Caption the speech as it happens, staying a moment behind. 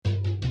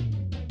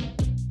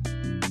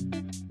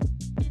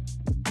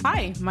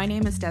Hi, my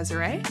name is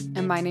Desiree.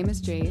 And my name is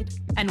Jade.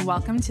 And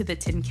welcome to the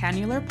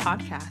Tincanular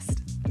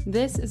Podcast.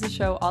 This is a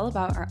show all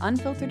about our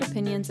unfiltered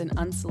opinions and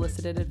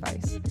unsolicited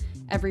advice.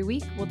 Every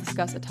week, we'll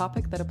discuss a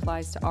topic that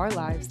applies to our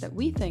lives that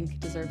we think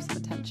deserves some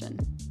attention.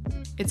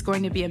 It's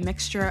going to be a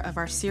mixture of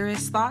our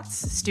serious thoughts,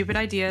 stupid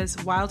ideas,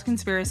 wild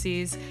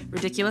conspiracies,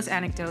 ridiculous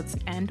anecdotes,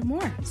 and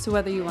more. So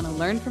whether you want to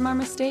learn from our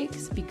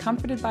mistakes, be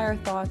comforted by our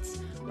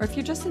thoughts, or if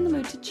you're just in the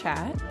mood to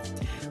chat,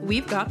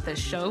 we've got the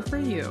show for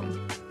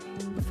you.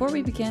 Before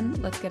we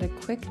begin, let's get a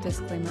quick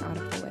disclaimer out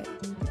of the way.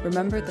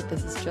 Remember that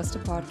this is just a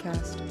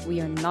podcast.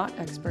 We are not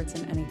experts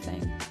in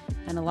anything.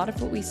 And a lot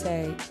of what we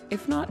say,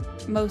 if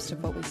not most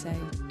of what we say,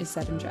 is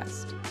said in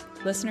jest.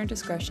 Listener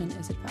discretion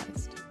is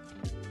advised.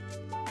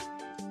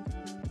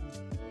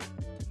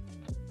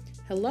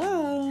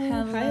 Hello.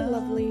 Hello. Hi,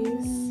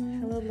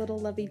 lovelies. Hello, little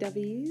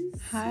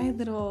lovey-doveys. Hi,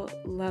 little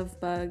love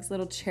bugs,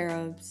 little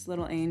cherubs,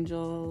 little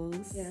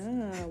angels.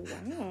 Yeah,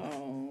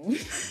 wow.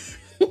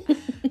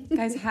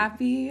 Guys,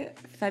 happy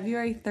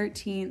February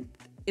 13th.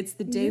 It's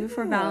the day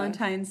before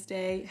Valentine's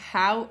Day.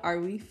 How are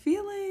we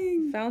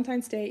feeling?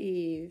 Valentine's Day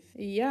Eve.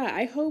 Yeah,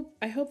 I hope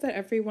that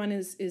everyone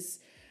is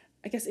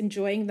I guess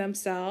enjoying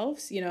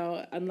themselves,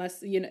 unless,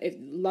 if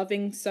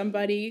loving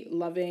somebody,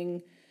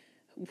 loving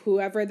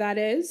whoever that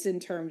is in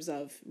terms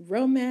of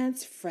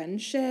romance,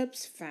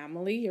 friendships,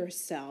 family,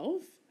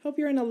 yourself. Hope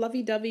you're in a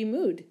lovey-dovey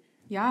mood.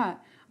 Yeah.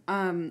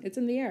 It's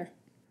in the air.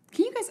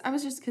 Can you guys, I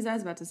was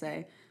about to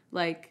say,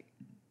 like,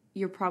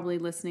 you're probably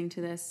listening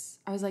to this.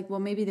 I was like, well,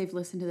 maybe they've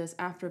listened to this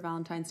after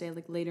Valentine's Day,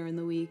 like later in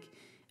the week.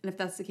 And if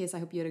that's the case, I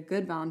hope you had a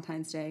good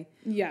Valentine's Day.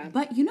 Yeah.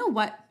 But you know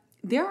what?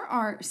 There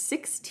are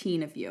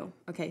 16 of you,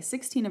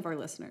 16 of our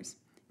listeners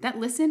that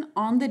listen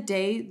on the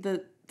day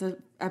the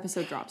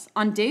episode drops.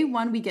 On day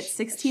one, we get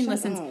 16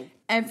 listens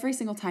every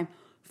single time.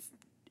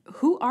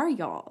 Who are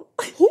y'all?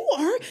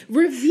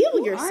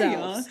 Reveal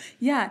yourselves.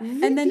 Yeah.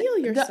 And then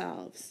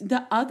yourselves.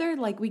 The other,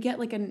 we get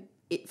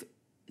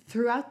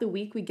throughout the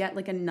week, we get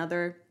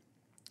another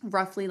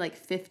roughly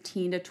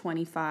 15 to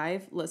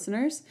 25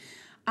 listeners.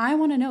 I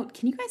want to know,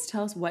 can you guys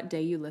tell us what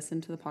day you listen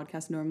to the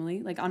podcast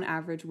normally? On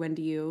average, when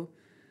do you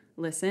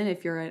listen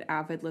if you're an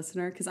avid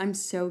listener? Because I'm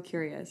so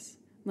curious.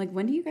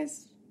 When do you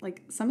guys,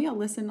 some of y'all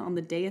listen on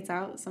the day it's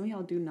out, some of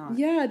y'all do not.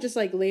 Yeah, just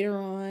later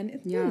on.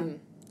 Yeah.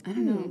 I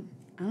don't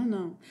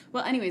know.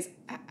 Well, anyways,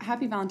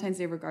 happy Valentine's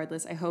Day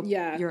regardless. I hope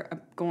you're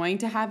going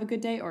to have a good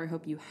day, or I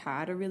hope you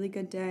had a really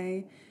good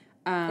day.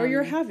 Or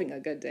you're having a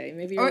good day.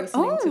 Maybe you're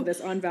listening to this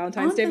on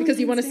Valentine's Day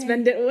because you want to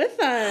spend it with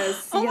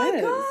us. Oh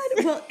my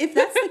God. Well, if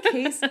that's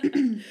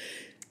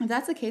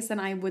the case, then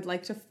I would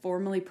like to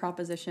formally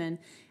proposition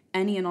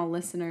any and all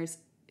listeners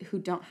who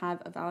don't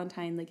have a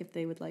Valentine, if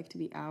they would like to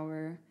be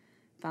our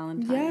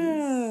Valentines.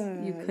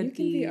 Yeah. You can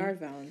be our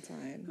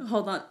Valentine.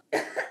 Hold on.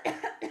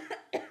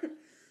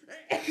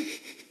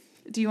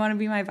 Do you want to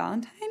be my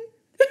Valentine?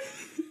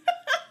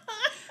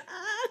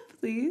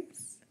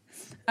 Please.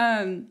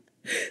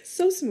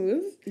 So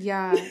smooth.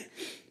 Yeah.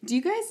 Do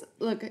you guys,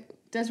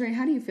 Desiree,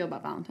 how do you feel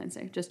about Valentine's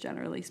Day, just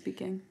generally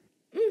speaking?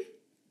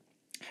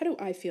 How do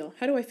I feel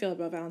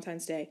about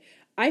Valentine's Day?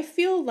 I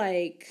feel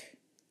like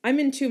I'm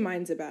in two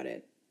minds about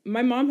it.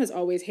 My mom has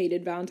always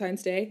hated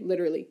Valentine's Day.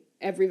 Literally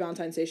every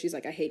Valentine's Day, she's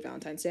like, I hate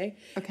Valentine's Day.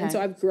 Okay. And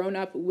so I've grown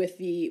up with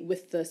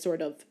the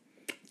sort of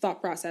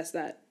thought process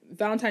that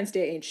Valentine's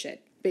Day ain't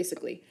shit,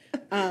 basically.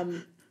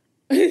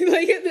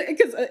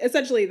 Because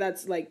essentially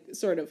that's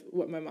sort of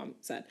what my mom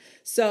said.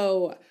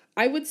 So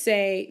I would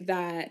say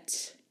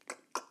that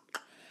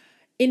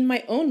in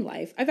my own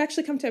life, I've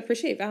actually come to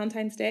appreciate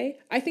Valentine's Day.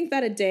 I think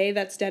that a day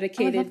that's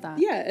dedicated, I love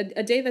that.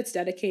 A day that's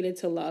dedicated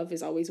to love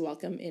is always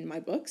welcome in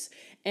my books.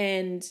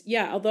 And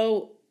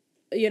although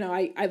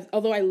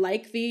I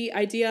like the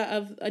idea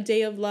of a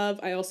day of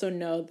love, I also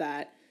know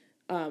that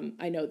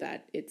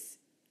it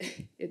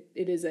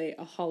is a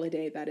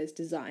holiday that is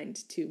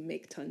designed to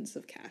make tons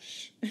of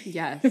cash.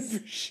 Yes.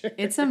 For sure.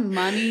 It's a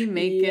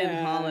money-making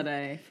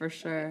holiday, for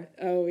sure.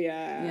 Oh,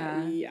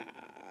 yeah. Yeah.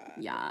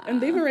 Yeah.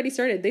 And they've already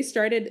started. They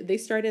started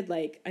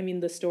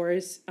the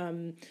stores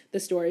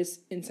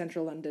in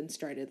central London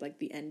started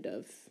the end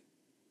of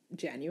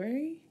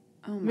January.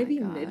 Oh, my Maybe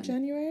God.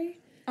 mid-January.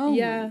 Oh,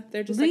 yeah.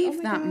 They're just leave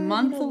oh that God,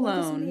 month love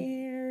is in alone. the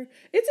air.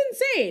 It's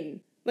insane.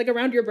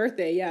 Around your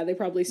birthday, they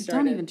probably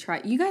started. Don't even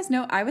try. You guys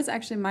know, I was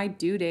actually, my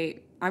due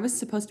date, I was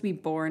supposed to be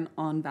born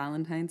on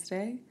Valentine's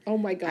Day. Oh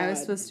my God. I was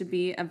supposed to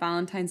be a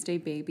Valentine's Day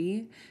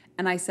baby.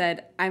 And I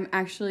said, I'm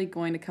actually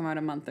going to come out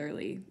a month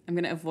early. I'm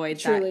going to avoid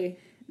that.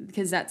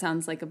 Because that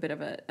sounds like a bit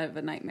of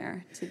a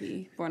nightmare to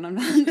be born on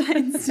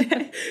Valentine's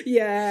Day.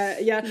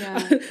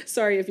 Yeah.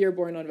 Sorry if you're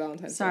born on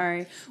Valentine's Day.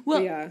 Sorry.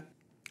 Well,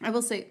 I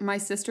will say my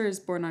sister is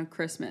born on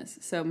Christmas.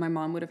 So my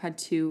mom would have had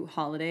two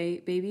holiday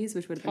babies,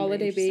 which would have been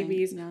holiday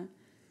babies. Yeah.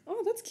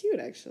 Oh, that's cute,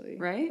 actually.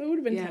 Right? That would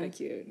have been kind of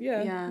cute.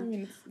 Yeah. Yeah. I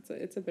mean,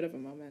 it's a bit of a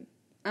moment.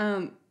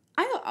 I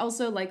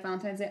also like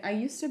Valentine's Day. I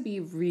used to be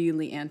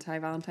really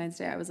anti-Valentine's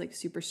Day. I was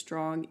super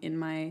strong in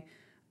my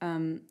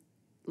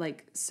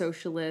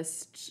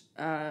socialist.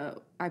 I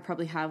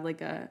probably have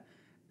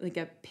like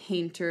a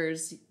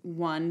painter's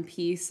one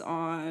piece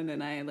on,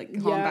 and I like I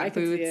combat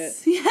could boots.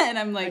 see it. Yeah, and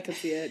I'm I like, could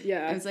see it.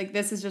 Yeah. I was like,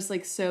 this is just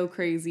like so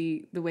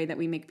crazy the way that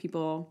we make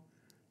people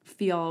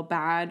feel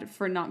bad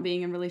for not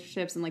being in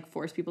relationships and like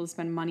force people to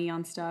spend money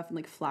on stuff, and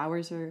like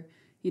flowers are,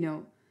 you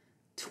know,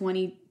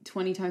 20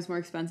 times more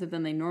expensive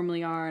than they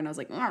normally are. And I was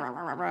like, rah, rah,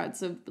 rah, rah, rah. It's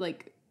so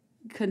like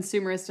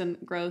consumerist and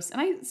gross.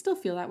 And I still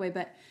feel that way,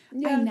 but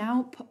I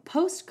now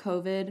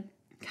post-COVID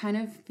kind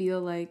of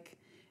feel like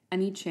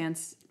any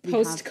chance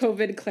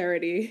post-COVID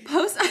clarity.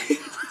 Oh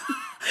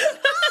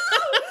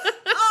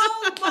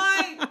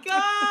my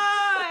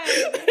god!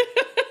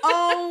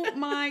 Oh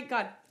my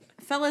god!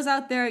 Fellas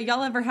out there,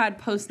 y'all ever had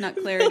post-nut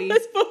clarity?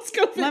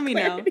 Post-COVID Let me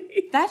clarity. know.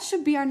 That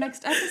should be our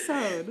next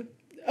episode.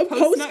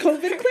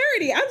 Post-COVID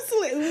clarity.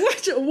 Absolutely.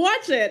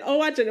 Watch it. I'll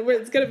watch it.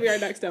 It's going to be our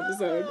next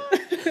episode.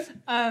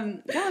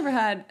 Y'all ever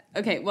had...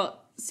 Okay,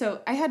 well,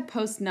 so I had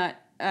post-COVID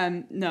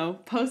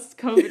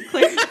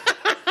clarity.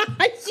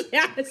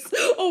 Yes.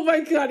 Oh my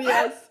god,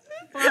 yes.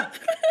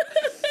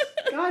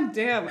 God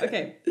damn.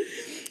 Okay.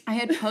 I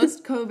had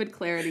post-COVID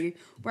clarity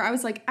where I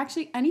was like,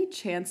 actually, any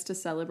chance to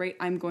celebrate,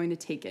 I'm going to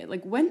take it.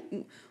 Like,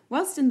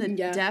 whilst in the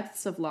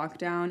depths of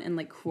lockdown and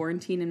like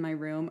quarantine in my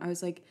room, I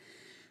was like,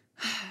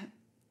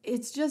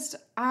 it's just,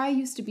 I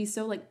used to be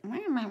so like,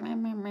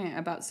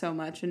 about so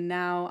much, and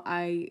now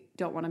I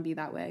don't want to be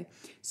that way.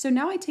 So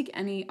now I take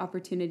any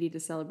opportunity to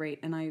celebrate,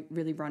 and I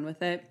really run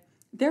with it.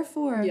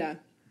 Therefore,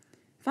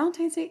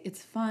 Valentine's Day,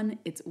 it's fun,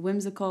 it's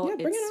whimsical,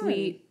 it's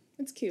sweet.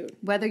 It's cute.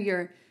 Whether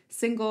you're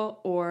single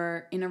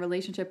or in a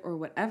relationship or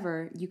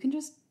whatever, you can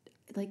just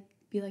like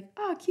be like,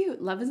 oh,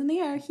 cute, love is in the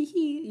air, hee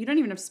hee. You don't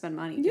even have to spend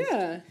money.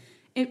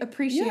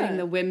 Appreciating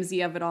the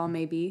whimsy of it all,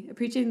 maybe.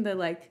 Appreciating the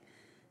like,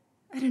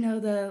 I don't know,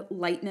 the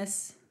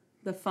lightness,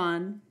 the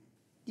fun.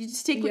 You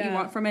just take what you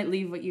want from it,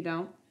 leave what you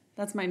don't.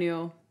 That's my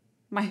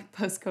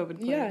post-COVID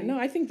clarity. Yeah, no,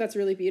 I think that's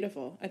really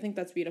beautiful. And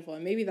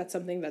maybe that's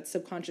something that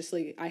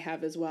subconsciously I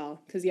have as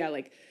well. Because,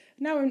 like,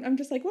 now I'm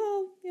just like,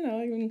 well, you know,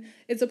 I mean,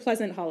 it's a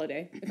pleasant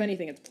holiday. If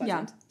anything, it's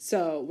pleasant. Yeah.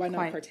 So why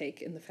not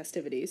partake in the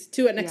festivities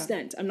to an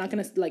extent? I'm not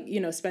going to, like, you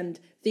know,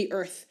 spend the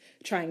earth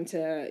trying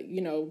to,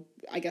 you know,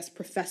 I guess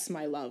profess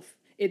my love.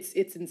 It's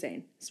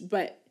insane.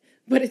 But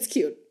it's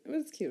cute.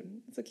 It's cute.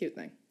 It's a cute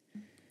thing.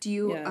 Do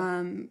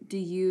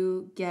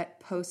you get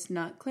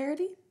post-nut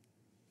clarity?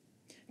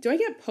 Do I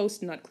get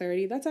post-nut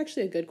clarity? That's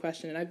actually a good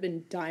question, and I've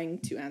been dying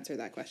to answer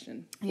that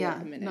question for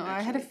a minute. No,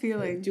 I had a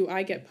feeling. Do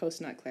I get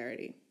post-nut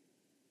clarity?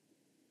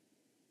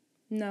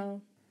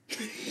 No.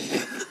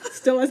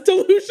 Still as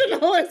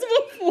delusional as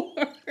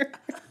before.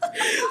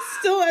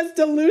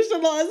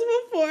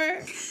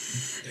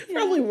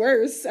 Probably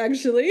worse,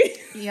 actually.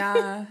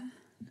 Yeah.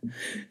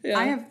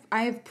 I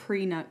have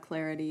pre-nut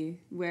clarity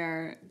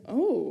where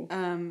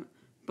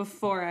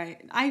before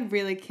I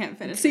really can't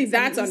finish. See,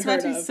 that's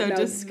unheard of. So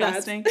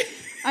disgusting.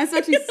 I was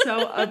actually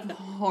so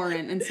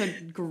abhorrent and so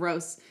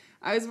gross.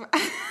 I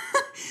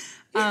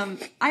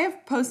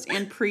have post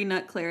and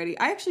pre-nut clarity.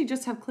 I actually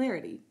just have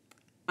clarity.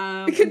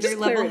 I'm very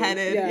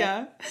level-headed.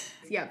 Yeah.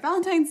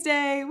 Valentine's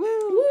Day. Woo!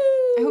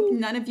 I hope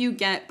none of you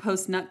get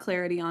post-nut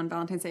clarity on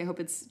Valentine's Day. I hope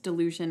it's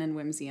delusion and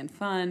whimsy and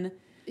fun.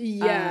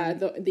 Yeah,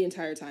 the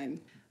entire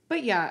time.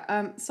 But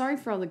sorry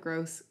for all the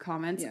gross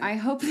comments. Yeah. I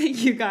hope that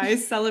you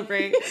guys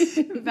celebrate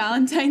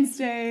Valentine's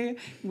Day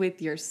with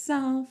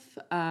yourself,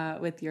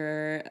 with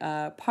your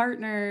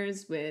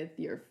partners, with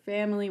your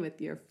family,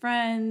 with your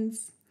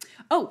friends.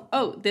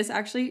 Oh, this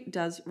actually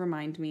does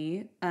remind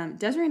me.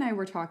 Desiree and I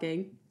were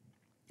talking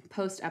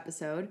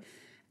post-episode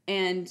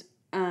and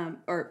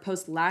or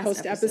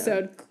post-last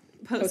episode.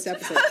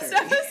 Post-episode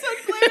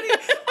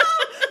clarity.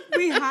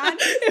 We had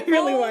it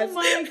really was. Oh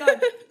my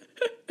god.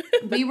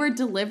 We were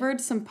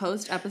delivered some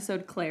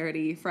post-episode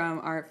clarity from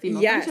our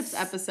female friendships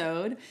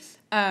episode,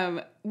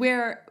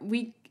 where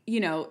we, you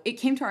know, it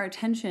came to our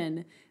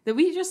attention that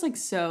we just like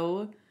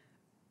so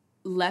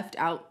left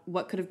out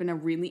what could have been a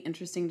really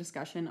interesting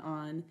discussion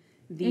on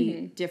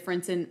the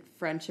difference in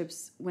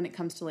friendships when it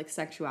comes to like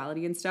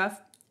sexuality and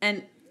stuff.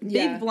 And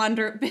big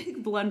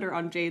blunder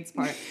on Jade's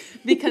part,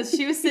 because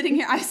I was sitting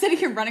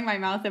here running my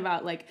mouth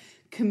about like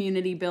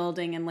community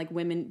building and like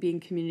women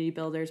being community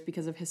builders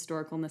because of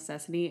historical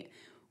necessity.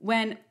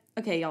 When,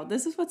 okay, y'all,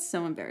 this is what's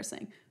so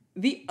embarrassing.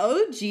 The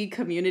OG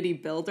community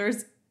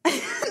builders, are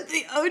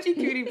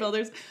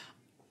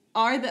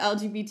the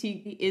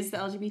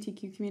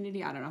LGBTQ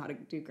community. I don't know how to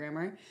do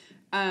grammar.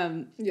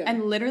 And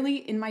literally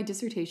in my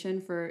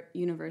dissertation for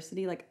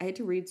university, like I had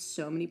to read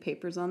so many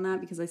papers on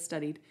that because I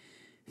studied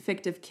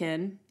fictive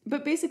kin.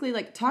 But basically,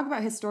 like, talk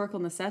about historical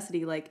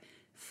necessity, like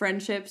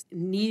friendships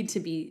need to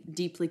be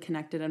deeply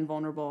connected and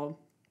vulnerable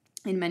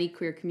in many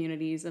queer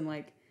communities, and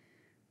like,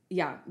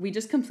 yeah, we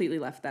just completely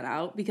left that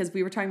out because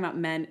we were talking about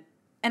men.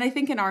 And I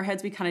think in our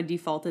heads, we kind of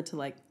defaulted to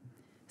like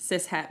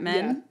cis het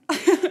men.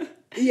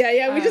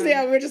 Yeah.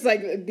 We're just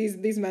like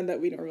these men that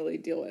we don't really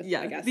deal with.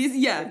 Yeah. I guess.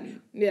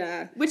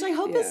 Which I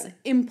hope is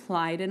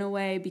implied in a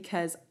way,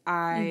 because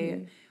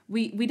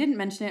we didn't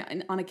mention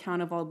it on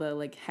account of all the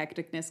like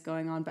hecticness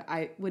going on, but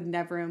I would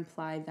never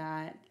imply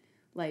that,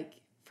 like,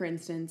 for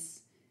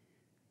instance,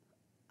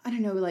 I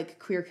don't know, like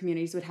queer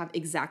communities would have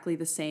exactly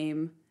the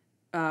same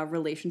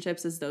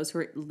relationships as those who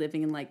are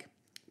living in like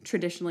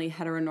traditionally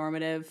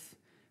heteronormative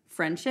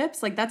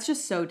friendships. Like that's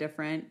just so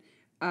different.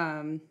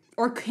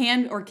 Or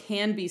can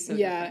be so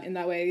different. In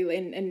that way.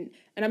 And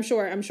I'm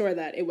sure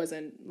that it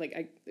wasn't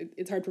like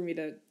it's hard for me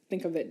to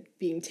think of it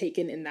being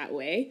taken in that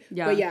way.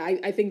 Yeah. But yeah,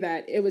 I think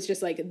that it was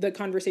just like the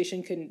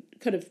conversation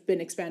could have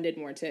been expanded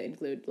more to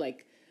include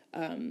like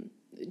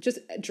just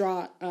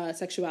draw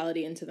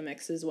sexuality into the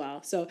mix as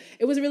well. So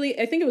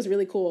I think it was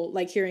really cool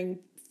like hearing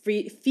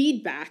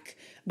feedback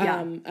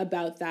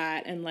about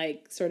that and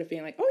like sort of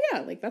being like, oh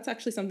yeah, like that's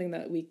actually something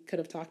that we could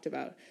have talked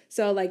about.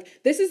 So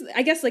like this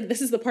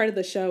is the part of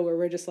the show where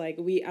we're just like,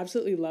 we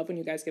absolutely love when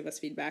you guys give us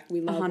feedback. We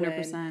love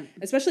 100%. When,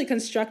 especially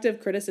constructive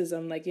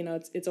criticism, like, you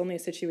know, it's only a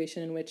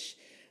situation in which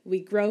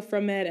we grow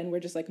from it and we're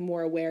just like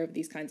more aware of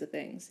these kinds of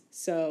things.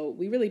 So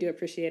we really do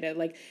appreciate it.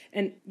 Like,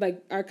 and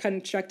like our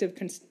constructive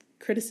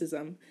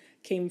criticism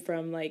came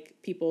from like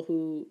people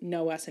who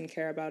know us and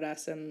care about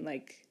us, and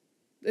like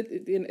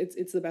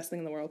it's the best thing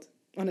in the world,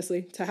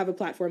 honestly. To have a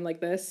platform like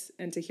this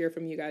and to hear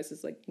from you guys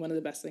is like one of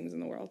the best things in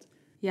the world.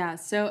 Yeah.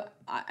 So,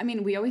 I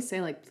mean, we always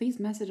say like, please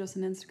message us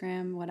on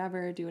Instagram,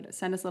 whatever,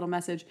 send us a little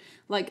message.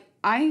 Like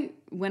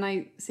when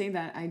I say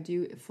that, I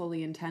do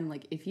fully intend,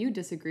 like, if you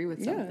disagree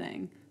with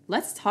something,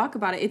 let's talk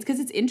about it. It's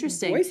because it's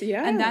interesting.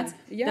 And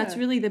that's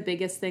really the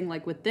biggest thing.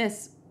 Like with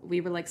this,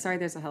 we were like, sorry,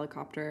 there's a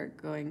helicopter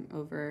going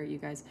over you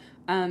guys.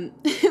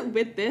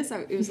 With this,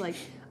 it was like,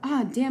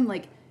 damn,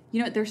 like, you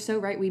know what, they're so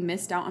right. We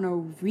missed out on a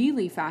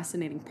really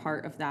fascinating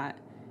part of that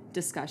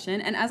discussion.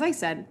 And as I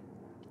said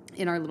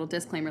in our little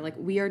disclaimer, like,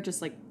 we are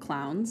just like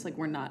clowns, like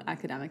we're not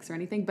academics or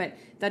anything, but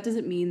that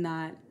doesn't mean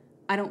that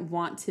I don't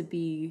want to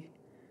be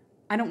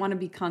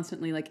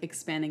constantly like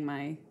expanding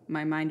my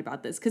mind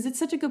about this, because it's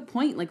such a good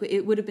point. Like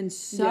it would have been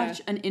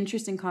such an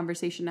interesting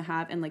conversation to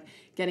have, and like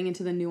getting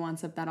into the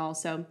nuance of that all.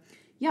 So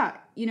yeah,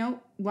 you know,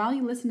 while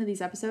you listen to these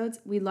episodes,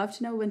 we love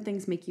to know when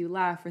things make you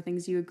laugh or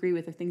things you agree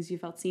with or things you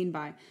felt seen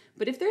by.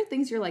 But if there are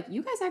things you're like,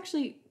 you guys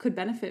actually could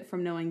benefit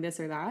from knowing this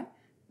or that,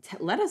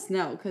 let us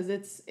know, because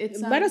it's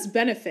let us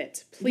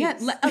benefit, please.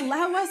 Yeah,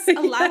 allow us to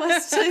get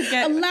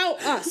allow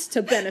us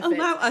to benefit.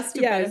 Allow us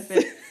to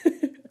benefit.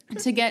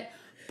 To get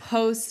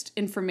post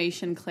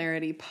information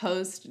clarity,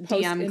 post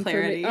DM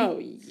clarity. Oh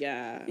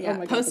yeah. Yeah. Oh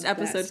my God, post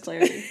episode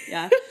clarity.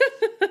 Yeah.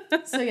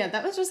 So yeah,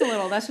 that's just a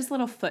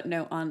little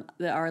footnote on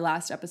our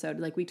last episode.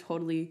 Like we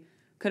totally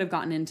could have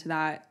gotten into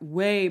that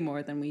way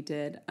more than we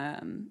did.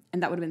 And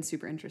that would have been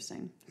super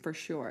interesting for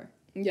sure.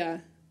 Yeah.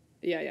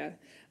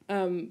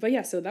 But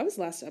yeah, so that was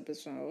last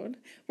episode.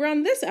 We're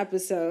on this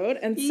episode,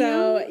 and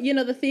so, you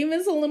know, the theme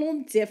is a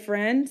little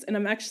different, and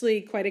I'm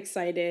actually quite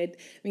excited.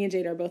 Me and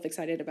Jade are both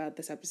excited about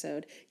this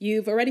episode.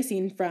 You've already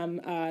seen from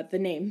the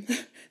name,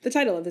 the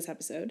title of this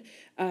episode.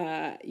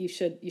 You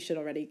should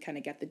already kind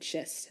of get the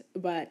gist,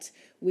 but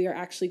we are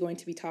actually going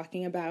to be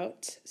talking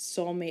about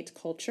soulmate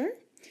culture.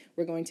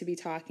 We're going to be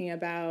talking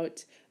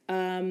about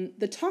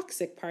the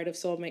toxic part of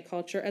soulmate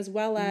culture, as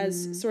well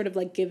as sort of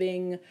like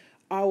giving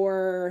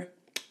our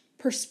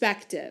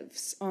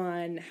perspectives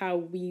on how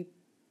we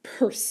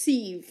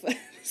perceive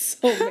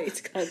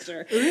soulmate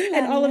culture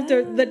and all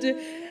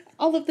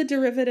of the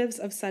derivatives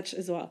of such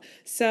as well.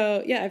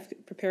 So yeah,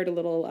 I've prepared a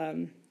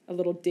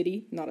little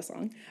ditty, not a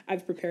song.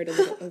 I've prepared a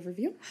little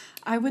overview.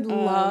 I would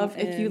love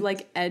if you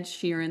like Ed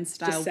Sheeran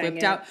style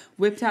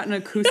whipped out an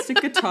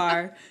acoustic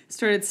guitar,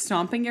 started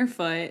stomping your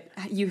foot.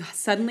 You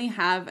suddenly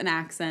have an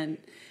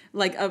accent,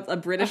 like a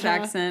British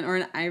accent or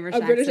an Irish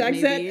accent. British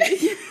accent.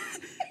 Maybe.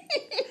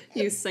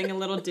 You sing a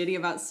little ditty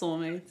about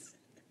soulmates.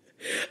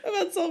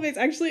 About soulmates.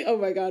 Actually, oh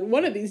my God.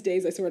 One of these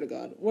days, I swear to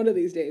God, one of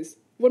these days,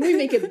 when we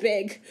make it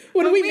big,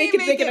 when we make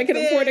it big and I can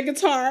afford a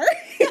guitar.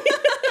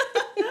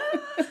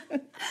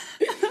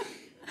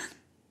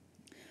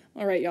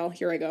 All right, y'all,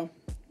 here I go.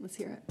 Let's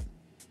hear it.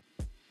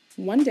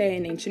 One day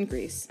in ancient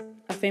Greece,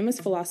 a famous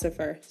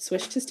philosopher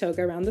swished his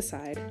toga around the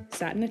side,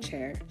 sat in a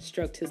chair,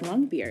 stroked his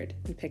long beard,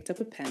 and picked up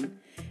a pen,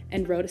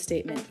 and wrote a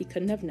statement he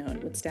couldn't have known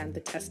would stand the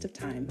test of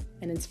time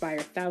and inspire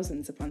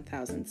thousands upon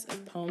thousands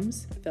of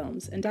poems,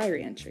 films, and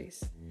diary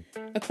entries.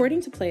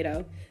 According to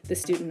Plato, the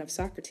student of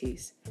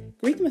Socrates,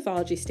 Greek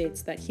mythology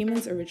states that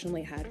humans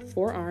originally had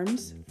 4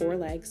 arms, 4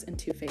 legs, and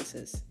 2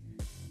 faces.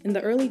 In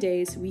the early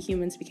days, we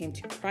humans became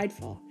too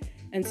prideful,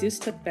 and Zeus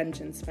took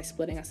vengeance by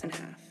splitting us in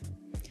half.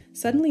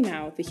 Suddenly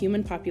now, the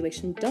human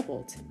population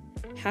doubled,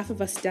 half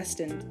of us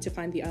destined to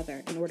find the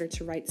other in order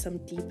to right some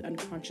deep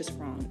unconscious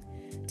wrong,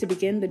 to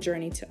begin the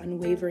journey to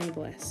unwavering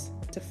bliss,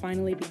 to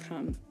finally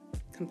become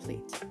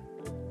complete.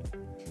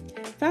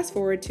 Fast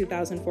forward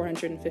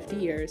 2,450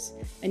 years,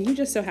 and you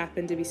just so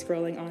happen to be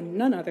scrolling on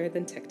none other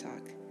than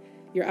TikTok.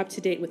 You're up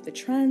to date with the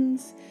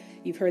trends,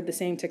 you've heard the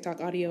same TikTok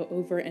audio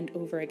over and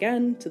over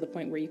again, to the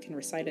point where you can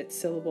recite it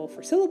syllable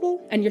for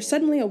syllable, and you're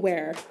suddenly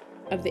aware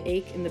of the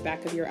ache in the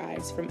back of your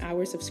eyes from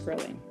hours of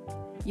scrolling.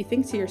 You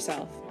think to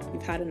yourself,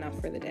 you've had enough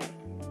for the day.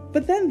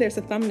 But then there's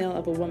a thumbnail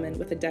of a woman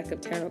with a deck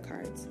of tarot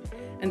cards,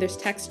 and there's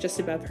text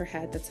just above her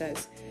head that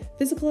says,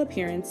 "Physical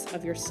appearance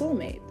of your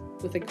soulmate.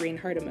 with a green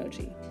heart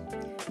emoji.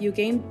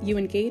 You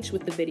engage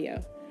with the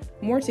video,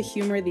 more to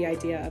humor the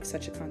idea of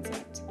such a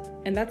concept.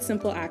 And that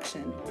simple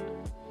action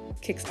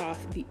kicks off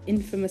the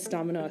infamous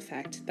domino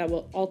effect that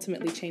will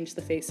ultimately change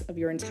the face of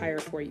your entire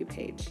For You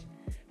page.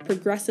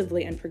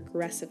 Progressively,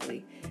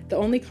 the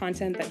only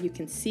content that you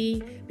can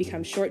see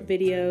becomes short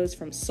videos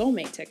from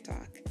Soulmate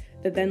TikTok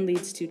that then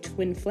leads to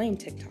twin flame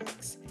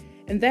TikToks.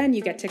 And then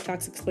you get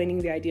TikToks explaining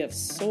the idea of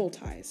soul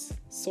ties.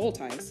 Soul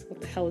ties?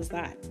 What the hell is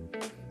that?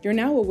 You're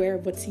now aware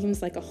of what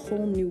seems like a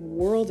whole new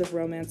world of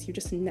romance you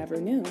just never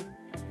knew.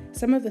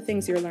 Some of the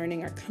things you're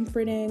learning are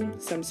comforting,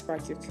 some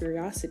spark your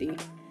curiosity,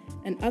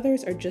 and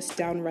others are just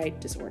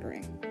downright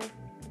disordering.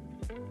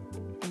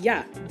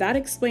 Yeah, that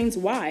explains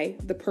why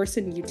the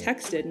person you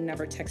texted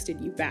never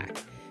texted you back.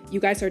 You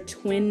guys are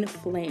twin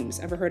flames.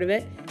 Ever heard of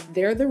it?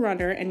 They're the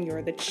runner and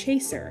you're the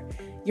chaser.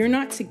 You're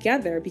not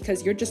together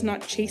because you're just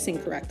not chasing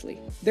correctly.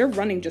 They're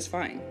running just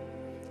fine.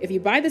 If you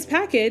buy this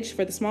package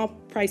for the small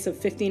price of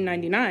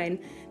 $15.99,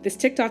 this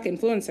TikTok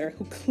influencer,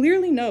 who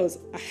clearly knows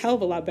a hell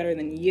of a lot better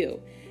than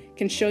you,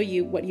 can show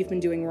you what you've been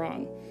doing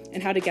wrong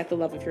and how to get the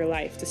love of your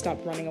life to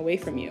stop running away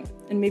from you.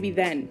 And maybe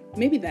then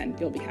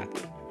you'll be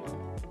happy.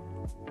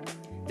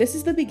 This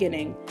is the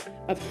beginning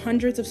of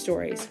hundreds of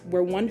stories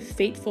where one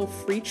fateful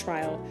free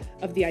trial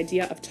of the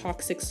idea of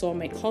toxic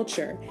soulmate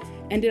culture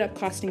ended up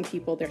costing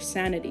people their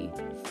sanity,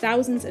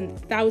 thousands and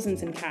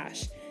thousands in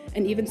cash,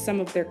 and even some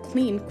of their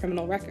clean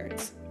criminal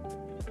records.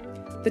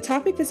 The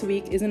topic this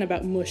week isn't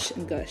about mush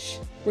and gush.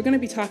 We're going to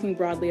be talking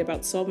broadly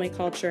about soulmate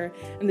culture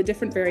and the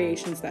different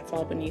variations that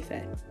fall beneath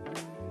it.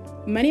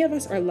 Many of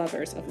us are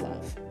lovers of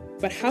love,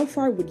 but how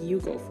far would you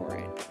go for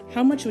it?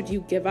 How much would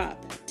you give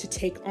up to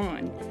take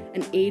on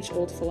an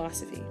age-old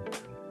philosophy?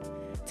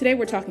 Today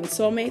we're talking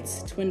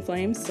soulmates, twin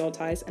flames, soul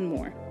ties, and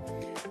more.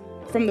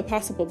 From the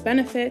possible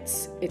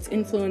benefits, its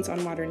influence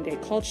on modern-day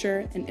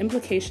culture, and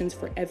implications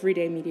for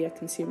everyday media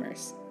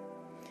consumers.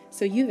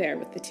 So you there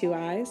with the 2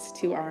 eyes,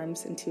 2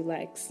 arms, and 2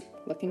 legs.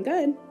 Looking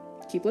good.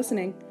 Keep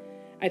listening.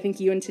 I think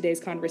you and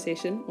today's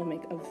conversation will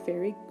make a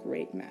very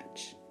great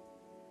match.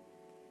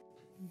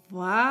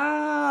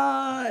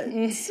 What?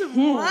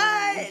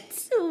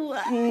 What? Girl,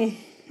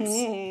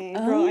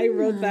 I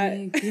wrote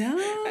that.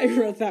 God. I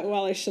wrote that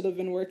while I should have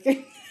been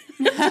working.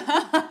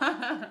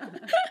 I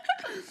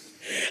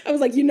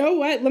was like, you know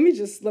what? Let me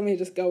just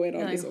go in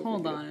on this.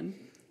 Hold on.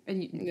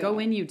 And go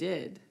in. You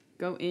did.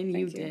 Go in.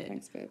 You did.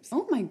 Thanks, babes.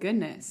 Oh my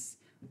goodness,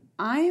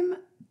 I'm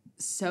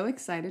so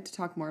excited to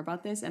talk more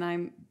about this, and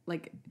I'm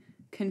like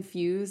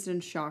confused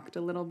and shocked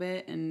a little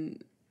bit,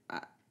 and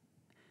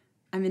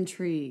I'm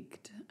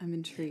intrigued.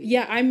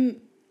 Yeah,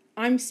 I'm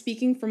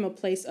speaking from a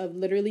place of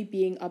literally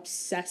being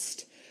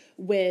obsessed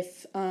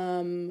with,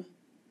 I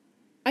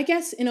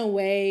guess in a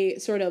way,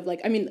 sort of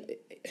like, I mean,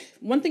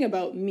 one thing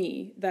about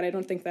me that I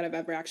don't think that I've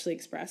ever actually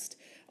expressed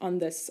on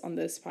this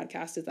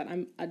podcast is that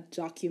I'm a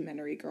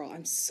documentary girl.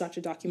 I'm such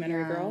a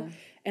documentary girl,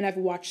 and I've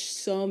watched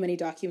so many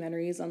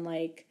documentaries on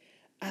like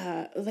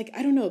I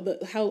don't know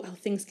how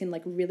things can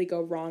like really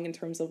go wrong in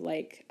terms of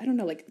like, I don't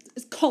know, like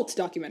cult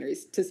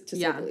documentaries to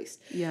say the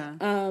least. Yeah.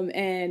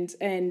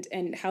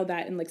 And how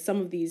that, and like some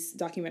of these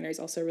documentaries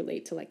also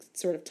relate to like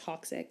sort of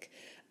toxic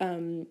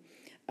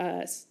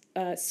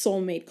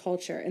soulmate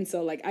culture. And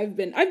so like I've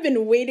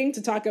been waiting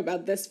to talk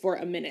about this for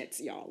a minute,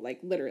 y'all,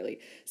 like literally.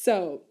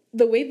 So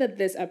the way that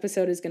this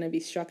episode is going to be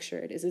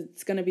structured is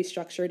it's going to be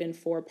structured in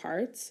 4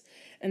 parts.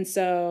 And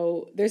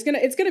so it's going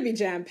to be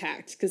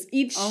jam-packed because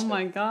each... Oh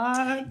my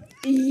God.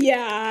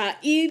 Yeah.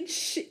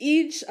 Each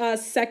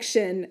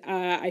section,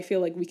 I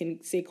feel like we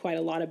can say quite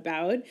a lot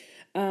about.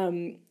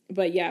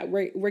 But yeah,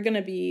 we're going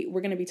to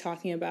be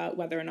talking about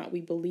whether or not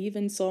we believe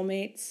in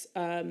soulmates.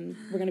 We're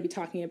going to be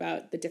talking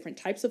about the different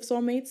types of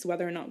soulmates,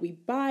 whether or not we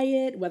buy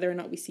it, whether or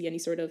not we see any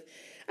sort of,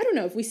 I don't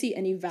know, if we see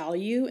any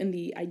value in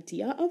the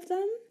idea of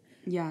them.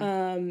 Yeah.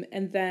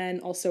 And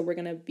then also we're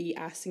going to be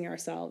asking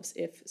ourselves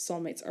if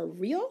soulmates are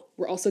real.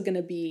 We're also going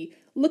to be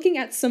looking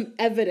at some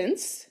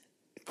evidence,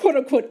 quote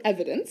unquote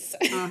evidence,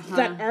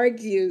 that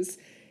argues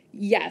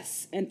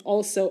yes and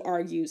also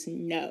argues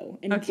no,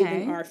 and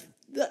giving our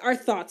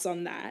thoughts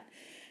on that.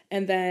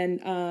 And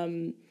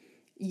then,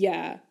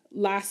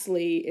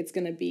 lastly, it's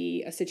going to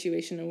be a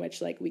situation in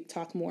which like we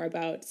talk more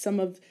about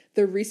some of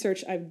the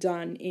research I've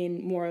done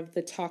in more of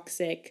the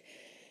toxic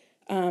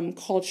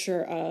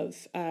culture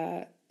of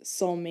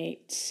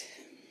soulmate,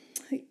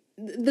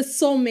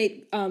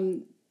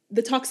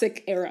 the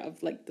toxic era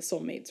of like the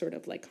soulmate sort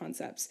of like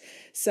concepts.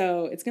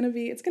 So it's gonna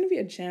be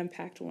a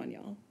jam-packed one,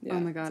 y'all. Yeah, oh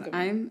my God,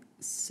 I'm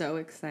so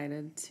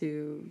excited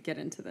to get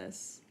into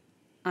this.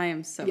 I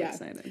am so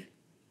excited.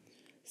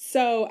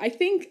 So I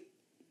think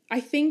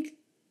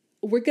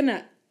we're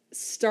gonna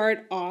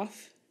start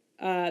off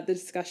the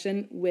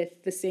discussion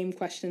with the same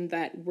question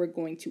that we're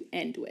going to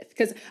end with,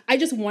 because I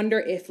just wonder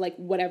if like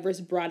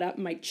whatever's brought up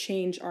might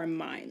change our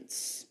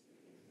minds,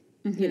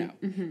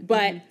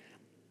 but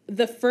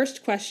the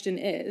first question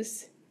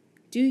is,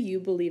 do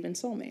you believe in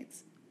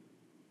soulmates?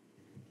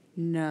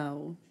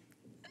 No.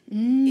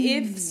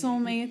 If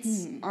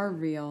soulmates are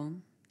real,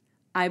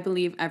 I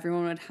believe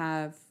everyone would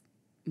have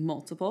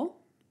multiple,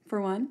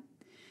 for one.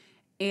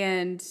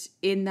 And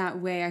in that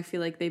way, I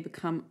feel like they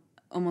become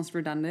almost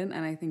redundant.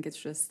 And I think it's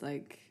just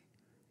like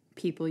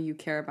people you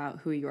care about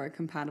who you are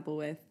compatible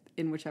with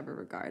in whichever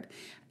regard.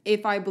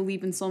 If I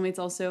believe in soulmates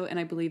also, and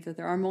I believe that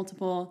there are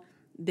multiple,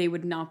 they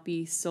would not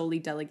be solely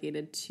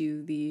delegated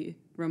to the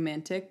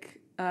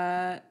romantic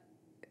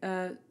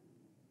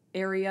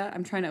area.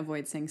 I'm trying to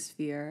avoid saying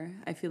sphere.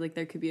 I feel like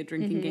there could be a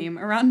drinking game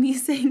around me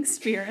saying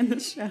sphere in the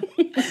show.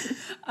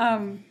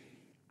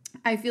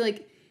 I feel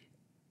like,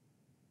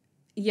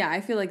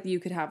 I feel like you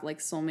could have like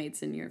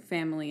soulmates in your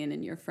family and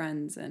in your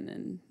friends and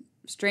in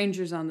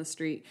strangers on the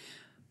street.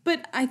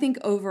 But I think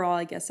overall,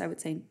 I guess I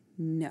would say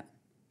no,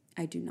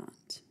 I do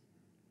not.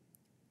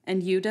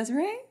 And you,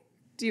 Desiree?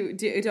 Do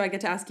I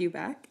get to ask you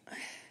back?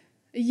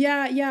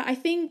 Yeah, I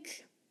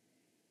think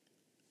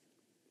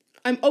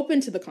I'm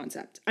open to the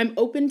concept. I'm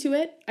open to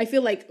it. I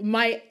feel like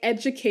my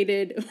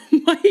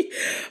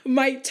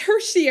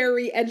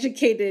tertiary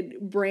educated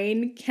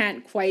brain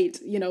can't quite,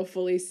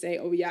 fully say,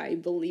 oh yeah, I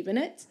believe in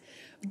it.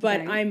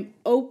 But right. I'm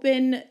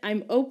open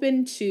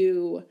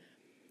to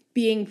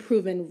being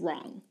proven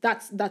wrong.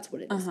 That's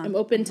what it is. I'm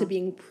open to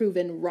being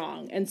proven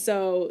wrong. And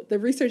so the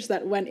research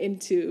that went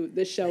into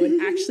the show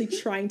and actually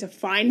trying to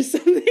find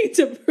something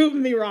to prove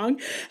me wrong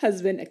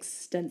has been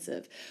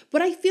extensive.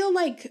 But I feel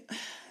like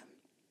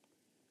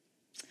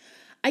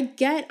I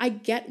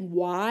get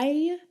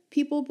why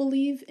people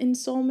believe in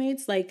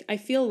soulmates. Like, I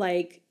feel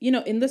like,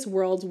 in this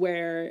world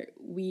where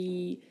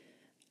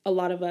a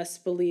lot of us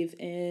believe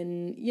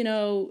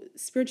in,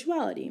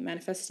 spirituality,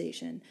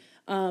 manifestation,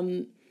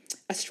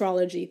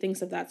 astrology,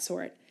 things of that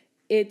sort.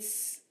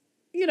 It's,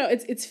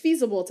 it's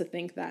feasible to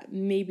think that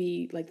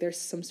maybe like there's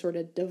some sort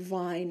of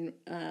divine,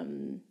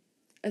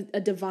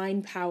 a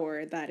divine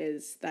power that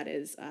is,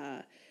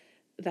 I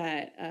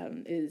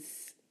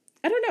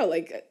don't know,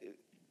 like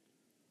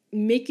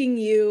making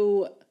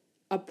you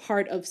a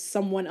part of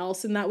someone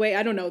else in that way.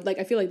 I don't know. Like,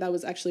 I feel like that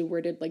was actually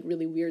worded like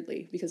really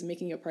weirdly, because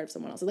making you a part of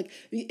someone else, like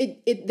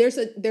there's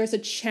a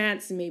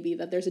chance maybe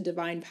that there's a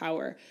divine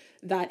power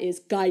that is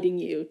guiding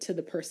you to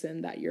the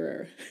person that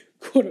you're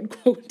quote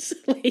unquote,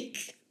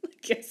 like, I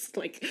guess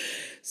like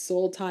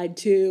soul tied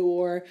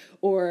to,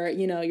 or,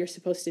 you're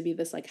supposed to be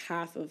this like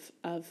half of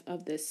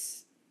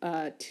this,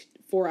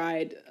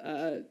 four-eyed,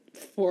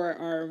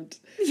 four-armed,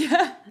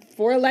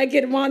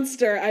 four-legged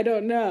monster. I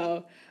don't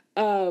know.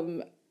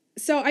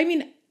 So, I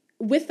mean,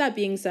 with that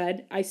being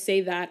said, I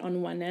say that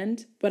on one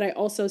end, but I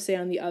also say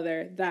on the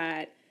other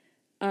that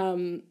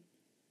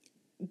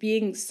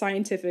being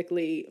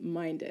scientifically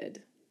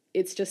minded,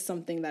 it's just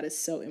something that is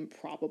so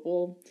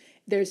improbable.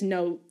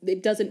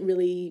 It doesn't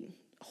really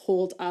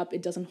hold up.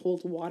 It doesn't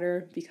hold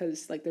water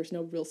because like there's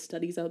no real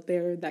studies out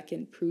there that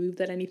can prove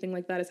that anything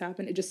like that has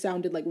happened. It just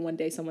sounded like one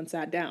day someone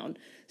sat down,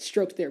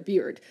 stroked their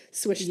beard,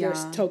 swished their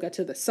toga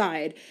to the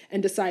side,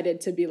 and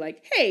decided to be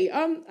like, hey,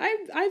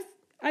 I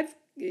have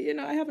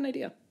an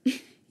idea.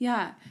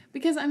 Yeah,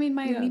 because I mean,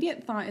 my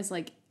immediate thought is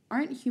like,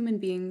 aren't human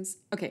beings...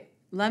 Okay,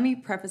 let me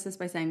preface this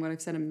by saying what I've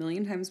said a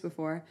million times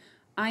before.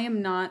 I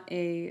am not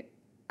a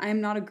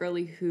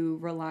girly who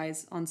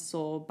relies on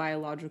soul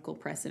biological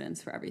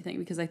precedence for everything,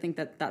 because I think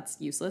that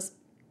that's useless.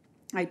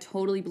 I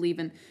totally believe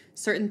in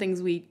certain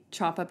things we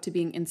chop up to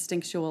being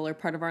instinctual or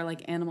part of our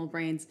like animal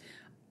brains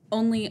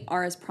only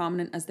are as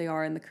prominent as they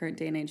are in the current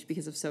day and age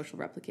because of social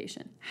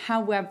replication.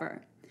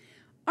 However,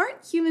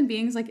 aren't human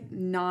beings like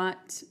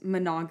not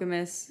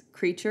monogamous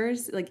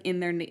creatures like in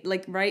their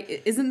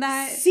right? Isn't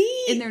that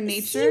in their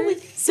nature?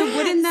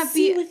 Wouldn't that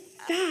be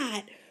with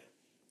that?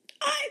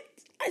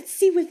 I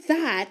see with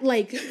that,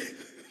 like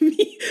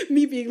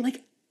me being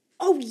like,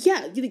 oh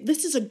yeah,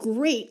 this is a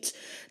great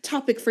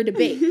topic for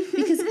debate,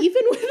 because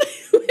even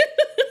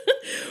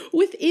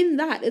within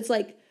that, it's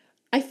like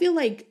I feel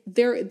like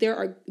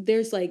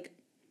there's a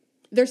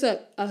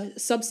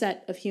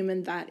subset of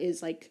human that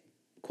is like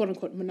quote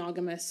unquote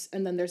monogamous,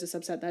 and then there's a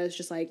subset that is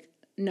just like,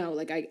 no,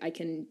 like I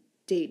can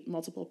date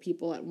multiple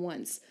people at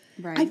once.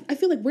 Right. I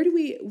feel like where do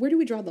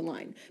we draw the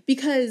line?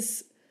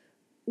 Because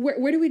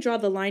where do we draw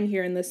the line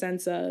here in the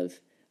sense of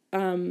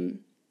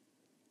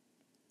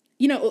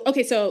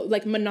okay, so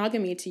like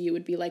monogamy to you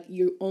would be like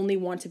you only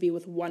want to be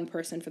with one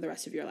person for the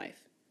rest of your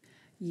life.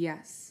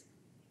 Yes.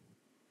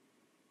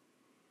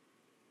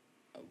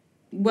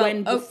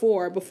 When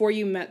before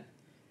you met.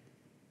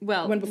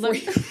 Well, when before.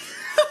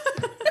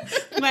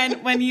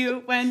 when you.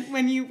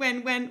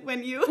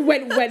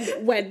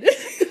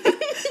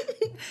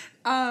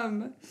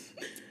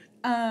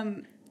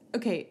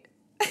 Okay.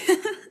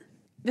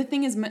 The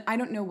thing is, I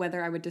don't know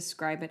whether I would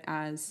describe it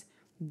as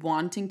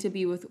wanting to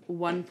be with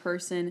one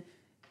person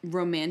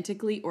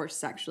romantically or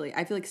sexually.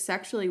 I feel like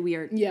sexually we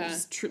are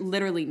just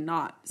literally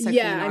not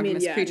sexually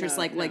monogamous creatures.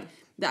 Like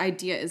the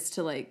idea is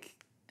to like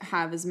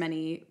have as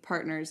many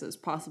partners as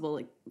possible.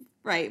 Like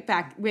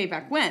way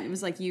back when it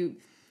was like you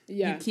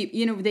keep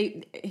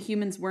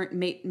humans weren't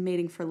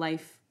mating for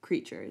life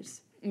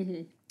creatures.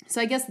 Mm-hmm.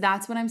 So I guess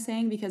that's what I'm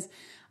saying, because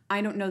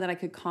I don't know that I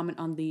could comment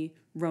on the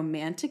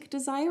romantic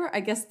desire. I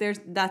guess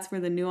that's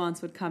where the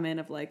nuance would come in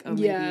of like, oh,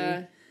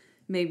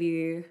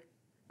 maybe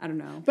I don't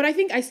know. But I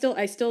think I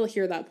still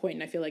hear that point,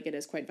 and I feel like it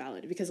is quite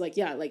valid because, like,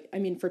 yeah, like, I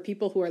mean, for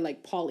people who are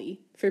like poly,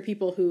 for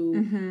people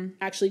who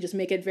actually just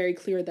make it very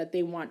clear that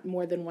they want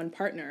more than one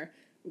partner,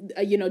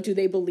 you know, do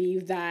they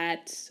believe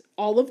that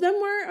all of them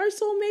are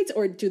soulmates,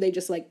 or do they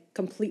just like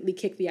completely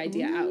kick the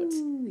idea out?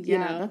 Yeah, You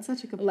know? that's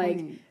such a good like,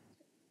 point.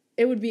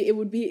 It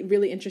would be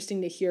really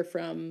interesting to hear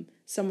from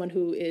someone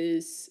who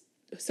is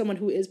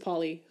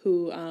poly,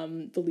 who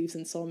believes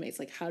in soulmates.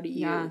 Like, how do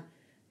you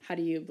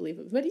believe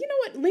it? But you know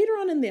what? Later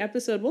on in the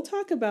episode, we'll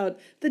talk about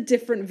the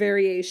different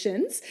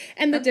variations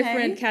and the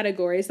different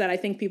categories that I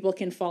think people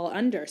can fall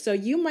under. So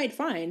you might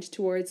find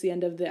towards the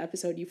end of the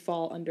episode you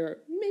fall under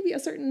maybe a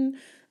certain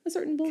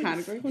belief.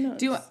 Category. Who knows?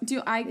 Do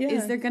I? Yeah.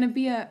 Is there going to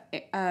be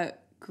a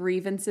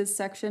grievances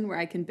section where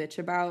I can bitch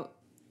about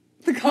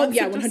the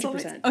concept?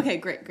 100%. Okay,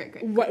 great.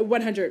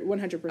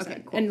 100%.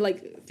 Okay, cool. And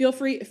like, feel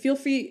free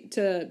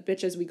to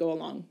bitch as we go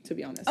along. To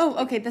be honest.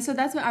 Oh, okay. So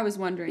that's what I was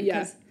wondering.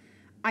 Yeah.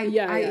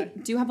 I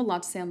do have a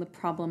lot to say on the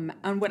problem,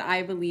 on what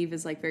I believe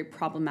is like very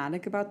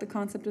problematic about the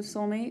concept of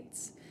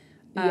soulmates.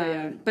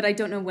 But I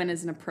don't know when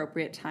is an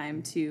appropriate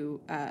time to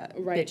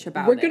bitch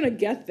about it. We're gonna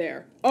get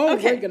there.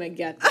 We're gonna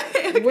get there.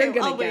 Okay, we're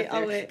gonna get there.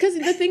 I'll wait. Because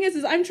the thing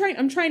is I'm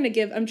trying to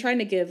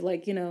give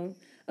like, you know,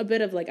 a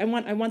bit of like, I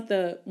want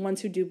the ones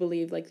who do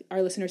believe, like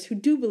our listeners who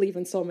do believe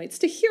in soulmates,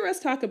 to hear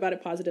us talk about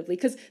it positively.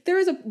 Because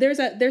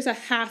there's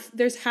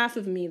half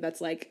of me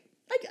that's like,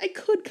 I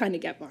could kind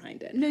of get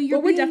behind it. No,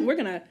 You're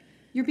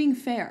being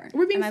fair.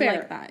 We're being fair. I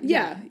like that.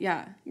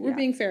 Yeah. We're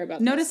being fair about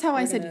Notice this. how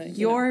I said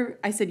you're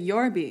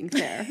being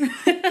fair.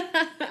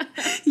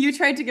 You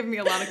tried to give me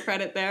a lot of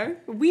credit there.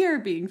 We're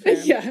being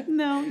fair. Yeah.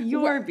 No,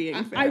 you're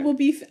being fair. I will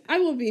be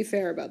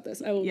fair about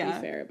this. I will be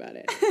fair about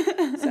it.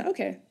 So,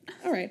 okay.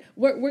 All right.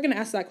 We're going to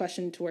ask that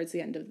question towards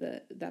the end of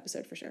the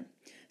episode for sure.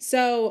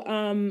 So,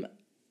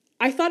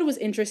 I thought it was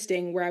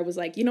interesting where I was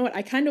like, you know what?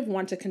 I kind of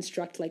want to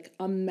construct like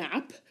a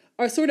map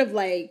or sort of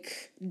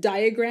like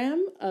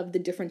diagram of the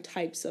different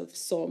types of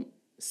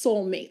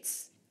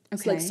soulmates.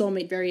 Okay. So like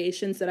soulmate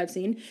variations that I've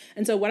seen.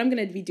 And so what I'm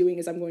going to be doing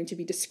is I'm going to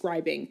be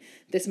describing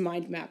this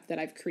mind map that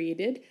I've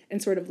created and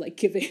sort of like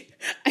giving,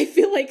 I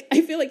feel like,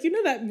 you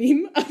know, that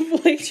meme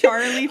of like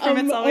Charlie from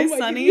It's Always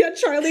Sunny? Yeah,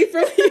 Charlie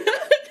from,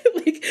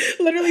 like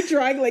literally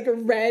drawing like a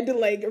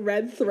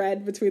red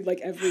thread between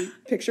like every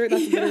picture.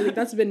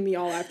 That's been me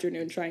all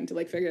afternoon trying to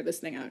like figure this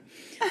thing out.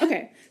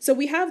 Okay. So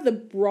we have the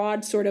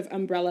broad sort of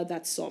umbrella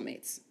that's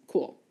soulmates.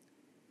 Cool.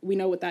 We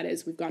know what that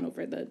is. We've gone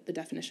over the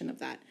definition of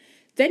that.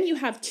 Then you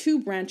have two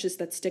branches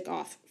that stick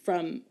off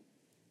from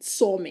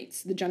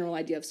soulmates, the general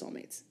idea of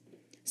soulmates.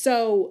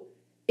 So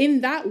in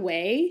that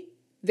way,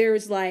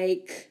 there's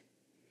like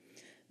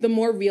the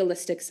more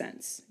realistic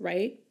sense,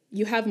 right?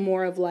 You have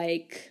more of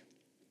like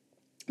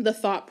the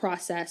thought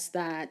process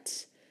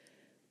that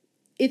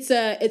it's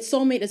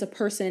soulmate is a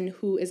person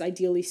who is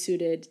ideally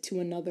suited to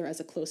another as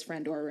a close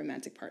friend or a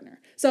romantic partner.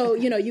 So,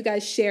 you know, you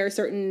guys share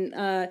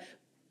certain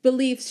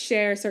beliefs,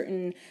 share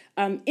certain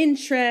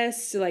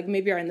interests, like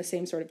maybe are in the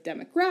same sort of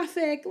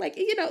demographic, like,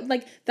 you know,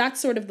 like that's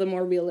sort of the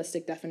more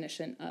realistic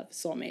definition of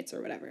soulmates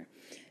or whatever.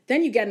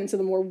 Then you get into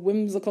the more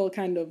whimsical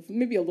kind of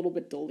maybe a little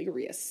bit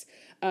delirious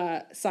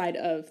side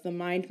of the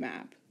mind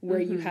map where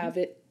you have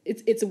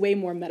it's way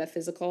more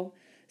metaphysical.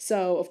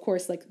 So, of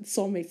course, like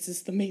soulmates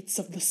is the mates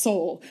of the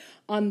soul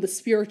on the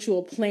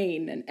spiritual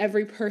plane, and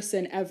every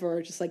person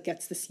ever just like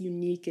gets this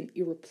unique and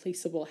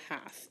irreplaceable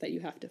half that you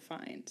have to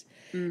find.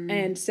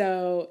 And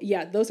so,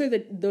 yeah, those are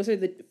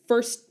the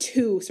first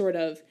two sort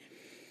of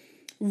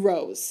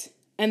rows.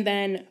 And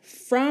then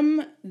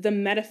from the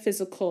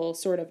metaphysical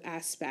sort of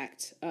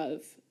aspect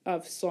of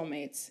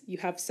soulmates, you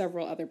have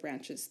several other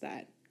branches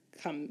that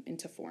come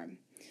into form.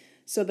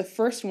 So the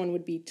first one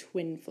would be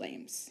twin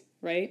flames,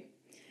 right?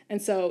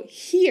 And so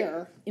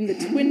here in the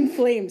twin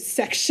flames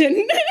section,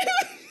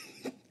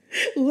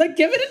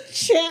 give it a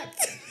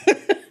chat.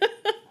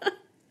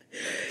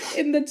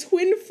 In the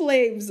twin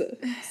flames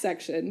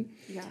section,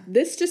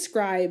 this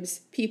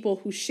describes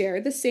people who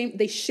share the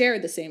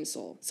same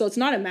soul. So it's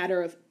not a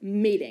matter of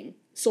mating,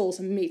 souls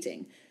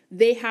mating.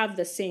 They have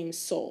the same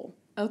soul.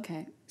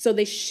 Okay. So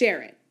they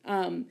share it.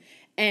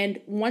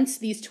 And once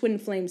these twin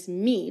flames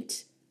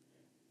meet,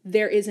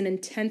 there is an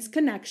intense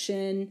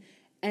connection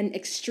and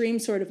extreme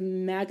sort of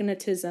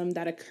magnetism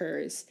that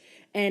occurs.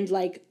 And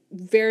like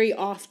very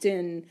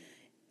often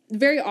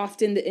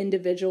the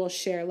individuals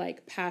share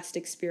like past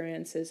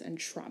experiences and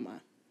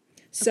trauma.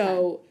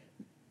 So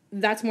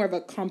that's more of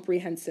a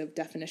comprehensive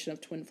definition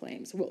of twin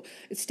flames. Well,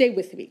 stay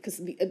with me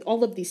because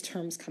all of these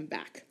terms come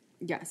back.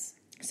 Yes.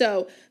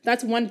 So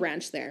that's one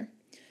branch there.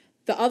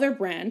 The other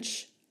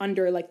branch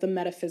under like the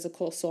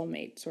metaphysical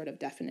soulmate sort of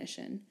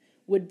definition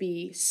would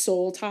be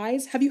soul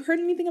ties. Have you heard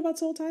anything about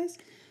soul ties?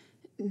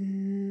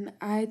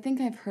 I think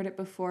I've heard it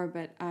before,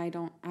 but I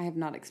have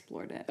not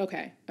explored it.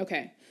 Okay.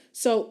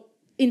 So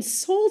in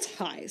soul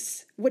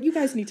ties, what you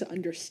guys need to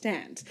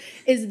understand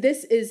is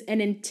this is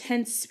an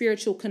intense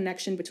spiritual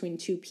connection between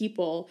two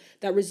people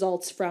that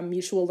results from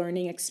mutual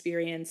learning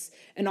experience.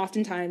 And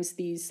oftentimes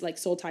these like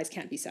soul ties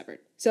can't be severed.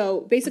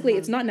 So basically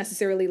it's not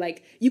necessarily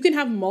like you can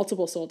have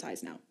multiple soul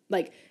ties now.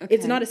 Like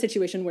it's not a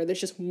situation where there's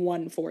just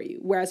one for you.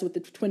 Whereas with the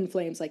twin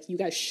flames, like you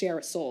guys share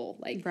a soul.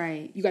 Like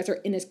you guys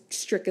are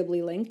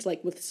inextricably linked.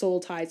 Like with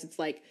soul ties, it's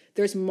like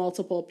there's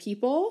multiple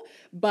people,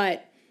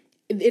 but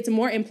it's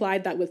more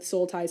implied that with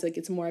soul ties, like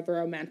it's more of a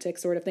romantic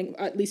sort of thing,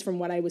 at least from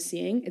what I was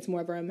seeing. It's more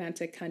of a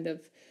romantic kind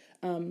of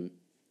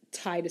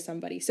tie to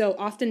somebody. So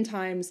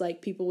oftentimes,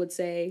 like people would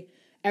say,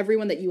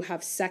 everyone that you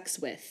have sex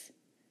with,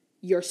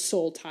 you're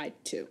soul tied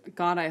to.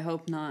 God, I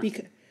hope not.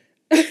 Yeah,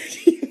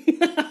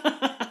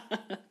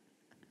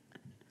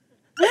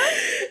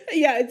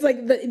 it's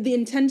like the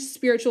intense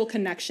spiritual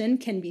connection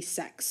can be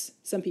sex,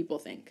 some people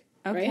think.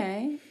 Okay.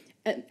 Right?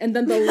 And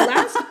then the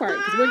last part,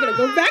 because we're gonna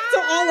go back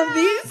to all of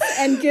these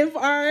and give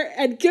our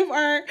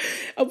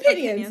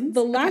opinions.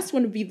 The last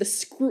one would be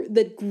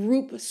the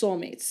group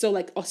soulmates, so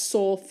like a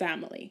soul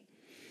family,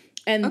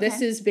 and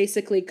this is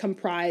basically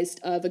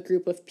comprised of a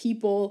group of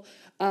people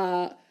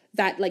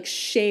that like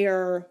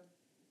share.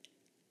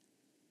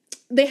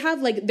 They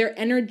have like they're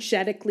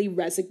energetically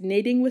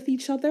resonating with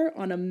each other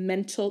on a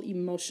mental,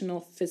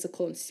 emotional,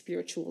 physical, and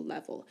spiritual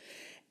level.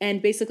 And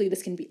basically,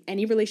 this can be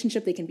any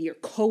relationship. They can be your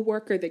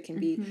coworker. They can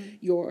be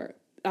your,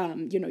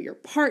 your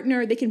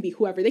partner. They can be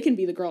whoever. They can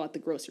be the girl at the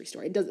grocery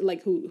store. It doesn't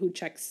like who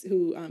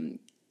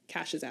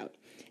cashes out.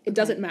 It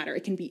doesn't matter.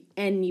 It can be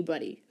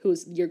anybody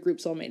who's your group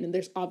soulmate, and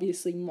there's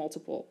obviously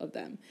multiple of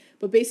them.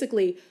 But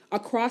basically,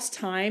 across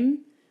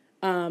time,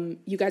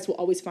 you guys will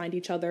always find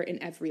each other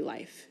in every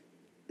life.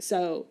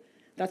 So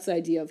that's the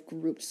idea of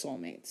group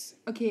soulmates.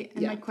 Okay,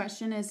 and my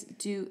question is,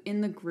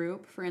 in the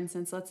group, for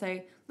instance, let's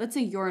say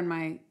you're in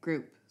my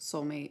group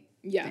soulmate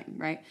thing,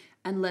 right?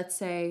 And let's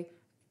say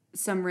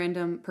some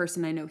random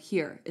person I know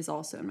here is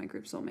also in my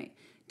group soulmate.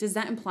 Does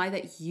that imply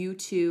that you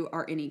two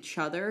are in each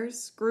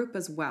other's group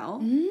as well?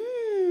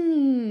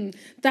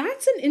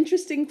 That's an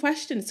interesting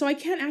question. So I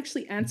can't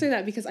actually answer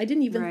that because I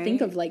didn't even think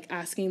of like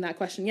asking that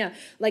question. Yeah,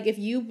 like if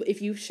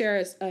you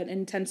share an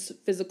intense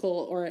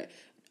physical or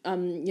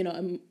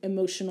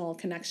emotional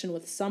connection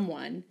with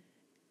someone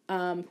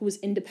who is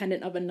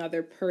independent of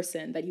another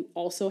person that you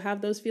also have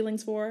those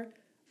feelings for,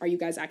 are you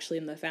guys actually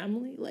in the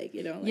family? Like,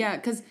 yeah,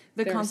 because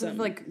the concept of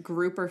like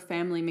group or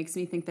family makes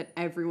me think that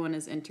everyone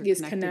is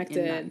interconnected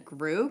in that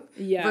group.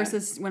 Yeah.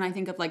 Versus when I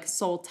think of like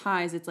soul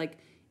ties, it's like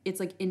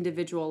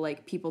individual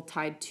like people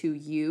tied to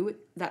you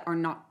that are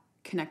not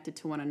connected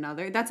to one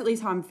another. That's at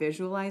least how I'm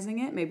visualizing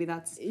it. Maybe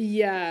that's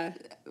I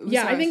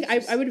think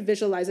I would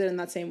visualize it in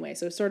that same way.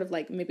 So sort of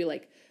like maybe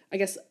like I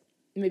guess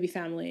maybe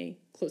family,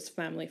 close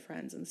family,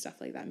 friends and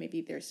stuff like that. Maybe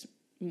there's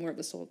more of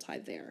a soul tie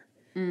there.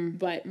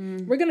 But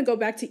we're going to go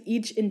back to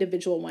each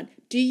individual one.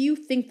 Do you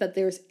think that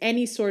there's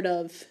any sort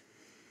of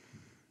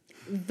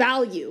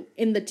value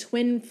in the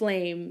twin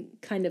flame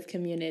kind of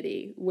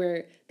community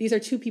where these are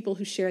two people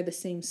who share the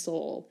same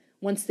soul?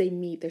 Once they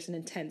meet, there's an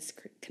intense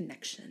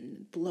connection,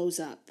 it blows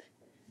up.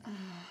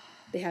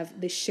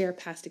 They share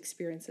past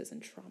experiences and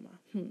trauma.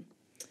 What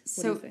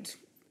do you think?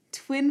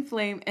 Twin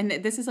flame, and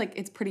this is like,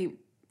 it's pretty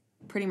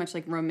much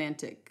like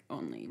romantic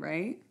only,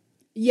 right?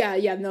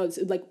 Yeah, no, it's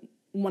like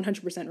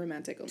 100%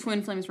 romantic only.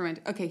 Twin flame is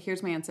romantic. Okay,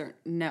 here's my answer.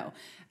 No.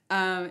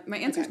 My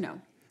answer is no.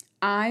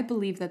 I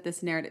believe that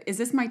this narrative, is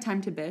this my time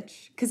to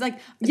bitch? Because like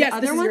yes,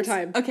 this is your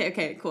time.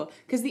 Okay, cool.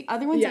 Because the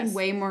other ones I'm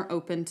way more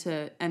open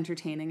to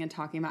entertaining and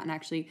talking about, and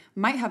actually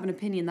might have an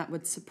opinion that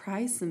would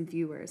surprise some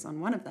viewers on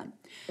one of them.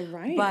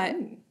 Right. But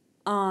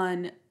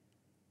on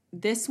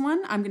this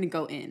one, I'm going to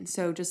go in.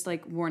 So just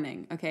like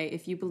warning, okay?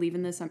 If you believe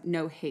in this,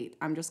 no hate.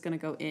 I'm just going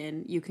to go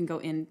in. You can go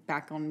in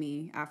back on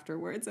me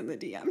afterwards in the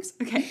DMs.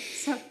 Okay,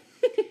 so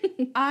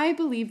I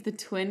believe the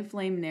twin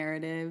flame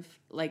narrative,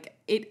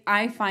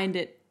 I find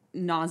it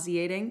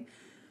nauseating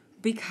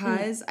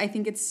because I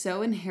think it's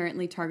so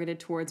inherently targeted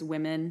towards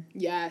women.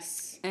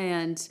 Yes.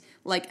 And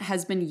like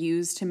has been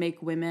used to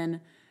make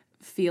women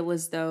feel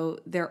as though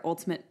their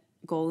ultimate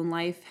goal in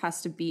life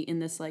has to be in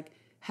this like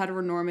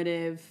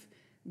heteronormative,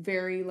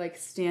 very like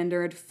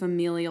standard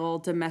familial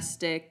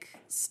domestic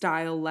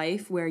style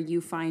life where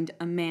you find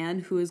a man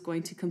who is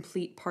going to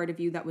complete part of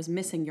you that was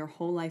missing your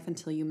whole life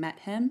until you met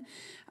him.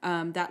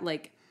 That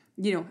like,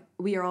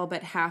 we are all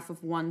but half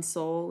of one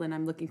soul and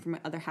I'm looking for my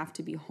other half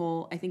to be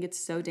whole. I think it's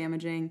so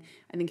damaging.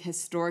 I think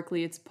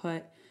historically it's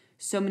put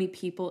so many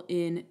people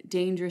in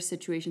dangerous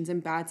situations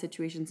and bad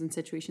situations and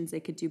situations they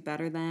could do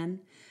better than.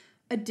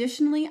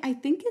 Additionally, I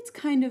think it's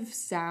kind of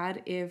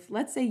sad if,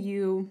 let's say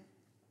you,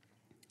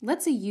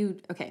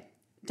 okay,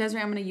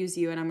 Desiree, I'm going to use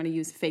you and I'm going to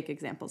use fake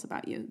examples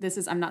about you.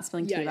 I'm not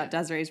spilling tea about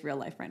Desiree's real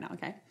life right now,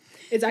 okay?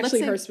 It's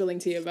actually her spilling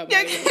tea about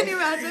my real life. Can you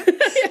imagine?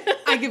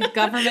 I give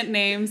government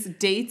names,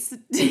 dates,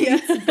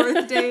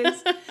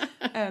 birthdays.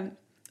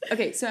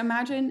 Okay, so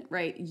imagine,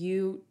 right,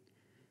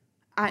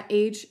 at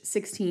age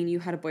 16, you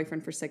had a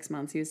boyfriend for 6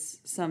 months. He was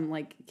some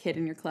like kid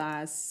in your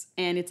class,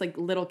 and it's like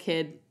little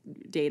kid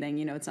dating,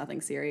 you know, it's nothing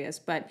serious,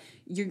 but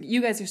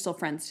you guys are still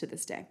friends to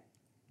this day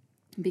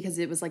because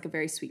it was like a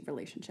very sweet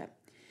relationship.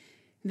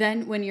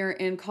 Then when you're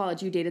in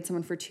college, you dated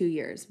someone for 2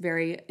 years,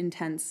 very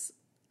intense,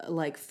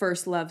 like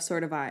first love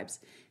sort of vibes.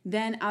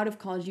 Then out of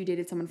college, you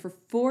dated someone for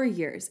 4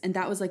 years, and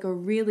that was like a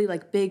really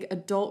like big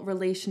adult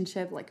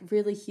relationship, like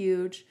really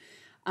huge.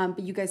 But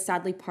you guys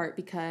sadly part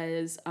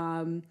because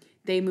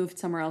they moved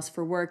somewhere else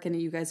for work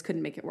and you guys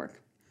couldn't make it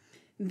work.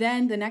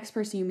 Then the next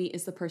person you meet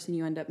is the person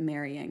you end up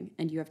marrying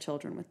and you have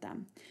children with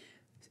them.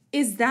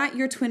 Is that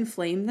your twin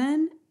flame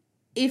then?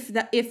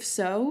 If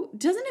so,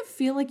 doesn't it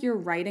feel like you're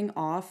writing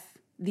off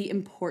the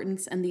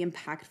importance and the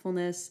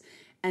impactfulness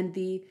and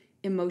the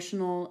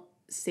emotional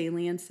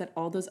salience that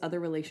all those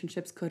other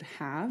relationships could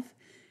have?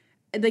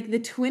 Like the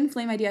twin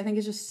flame idea, I think,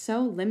 is just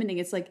so limiting.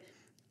 It's like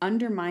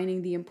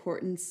undermining the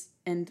importance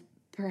and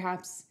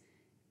perhaps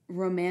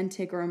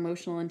romantic or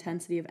emotional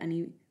intensity of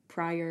any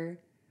prior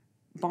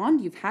bond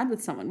you've had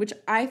with someone, which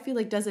I feel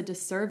like does a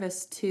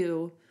disservice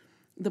to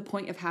the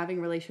point of having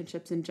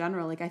relationships in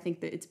general. Like, I think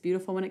that it's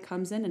beautiful when it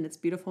comes in and it's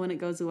beautiful when it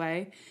goes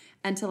away,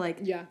 and to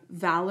like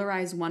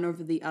valorize one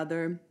over the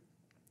other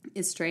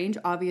is strange.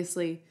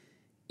 Obviously,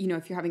 you know,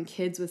 if you're having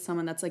kids with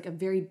someone, that's like a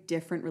very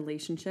different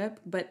relationship,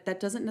 but that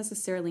doesn't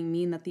necessarily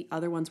mean that the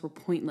other ones were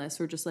pointless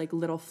or just like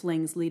little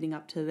flings leading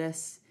up to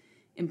this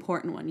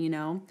important one, you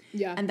know?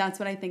 Yeah. And that's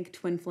what I think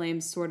twin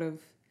flames sort of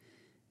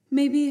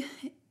maybe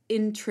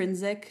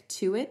intrinsic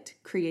to it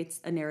creates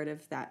a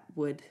narrative that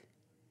would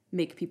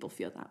make people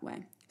feel that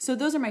way. So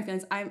those are my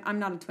feelings. I'm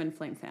not a twin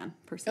flame fan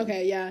personally.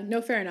 Okay, yeah.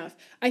 No, fair enough.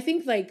 I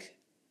think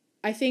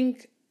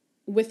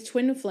with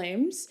twin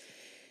flames,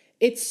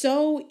 it's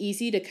so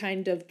easy to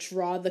kind of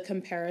draw the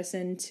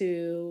comparison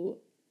to,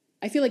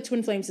 I feel like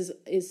twin flames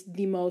is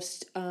the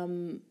most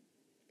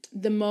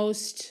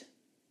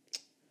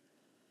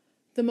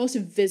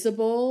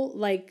visible,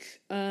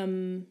 like,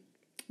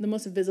 the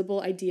most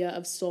visible idea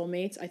of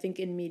soulmates, I think,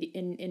 in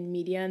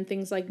media and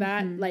things like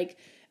that. Mm-hmm. Like,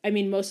 I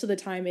mean, most of the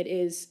time it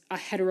is a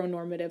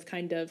heteronormative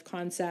kind of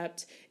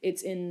concept.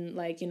 It's in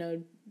like, you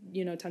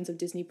know, tons of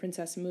Disney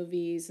princess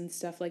movies and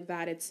stuff like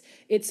that.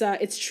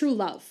 It's true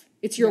love.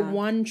 It's your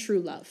one true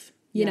love,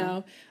 you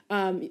know?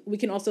 We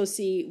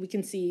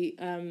can see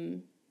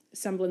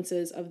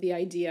semblances of the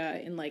idea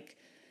in like,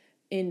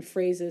 in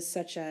phrases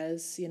such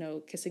as, you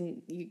know,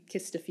 you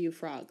kissed a few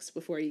frogs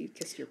before you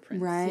kissed your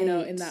prince, right? You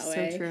know, in that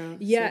way. So true.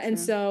 Yeah.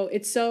 So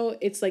true.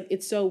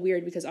 It's so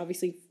weird because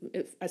obviously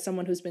as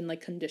someone who's been like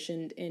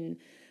conditioned in,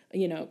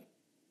 you know,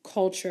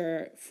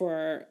 culture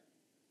for,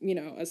 you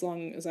know, as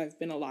long as I've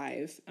been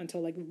alive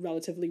until like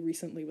relatively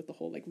recently with the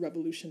whole like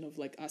revolution of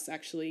like us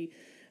actually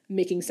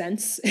making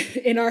sense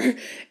in our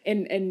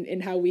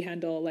in how we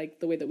handle like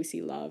the way that we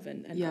see love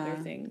and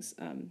other things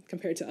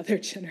compared to other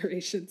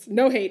generations.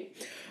 No hate.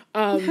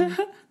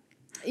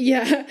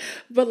 Yeah,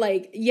 but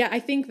like, yeah, I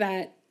think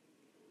that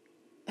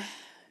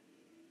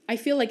I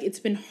feel like it's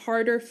been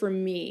harder for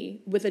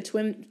me with a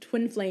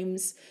twin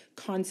flames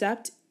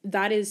concept.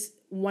 That is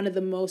one of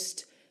the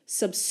most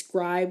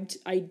subscribed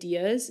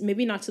ideas,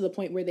 maybe not to the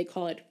point where they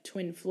call it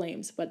twin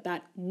flames, but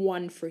that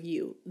one for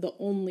you, the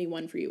only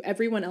one for you.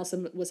 Everyone else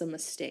was a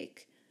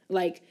mistake.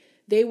 Like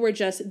they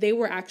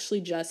were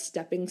actually just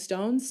stepping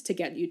stones to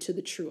get you to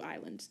the true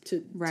island, to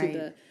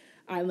the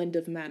island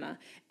of Mana.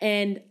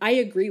 And I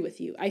agree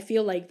with you. I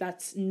feel like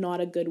that's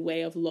not a good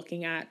way of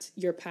looking at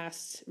your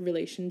past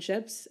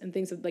relationships and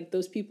things. Like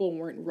those people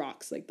weren't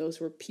rocks, like those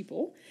were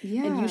people.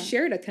 Yeah. And you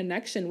shared a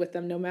connection with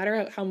them no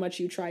matter how much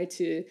you try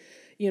to,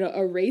 you know,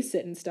 erase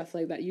it and stuff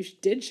like that. You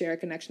did share a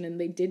connection and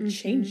they did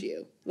change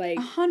you. Like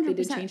 100%. They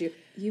did change you.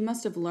 You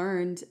must have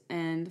learned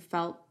and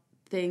felt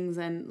things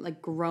and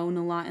like grown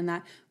a lot in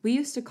that. We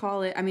used to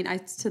call it, I mean, I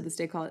to this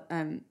day call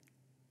it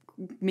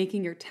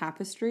making your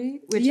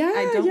tapestry, which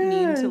I don't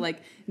mean to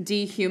like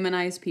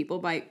dehumanize people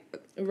by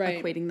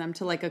equating them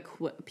to like a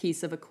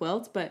piece of a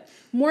quilt, but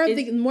more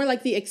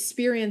like the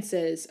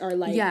experiences are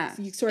like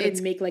you sort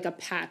of make like a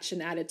patch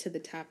and add it to the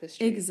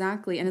tapestry.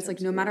 Exactly. And it's like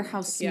no matter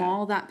how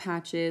small that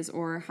patch is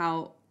or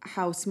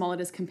how small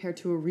it is compared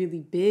to a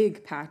really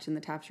big patch in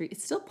the tapestry,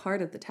 it's still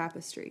part of the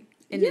tapestry.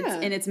 And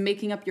it's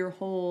making up your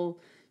whole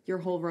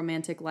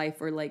romantic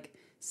life or like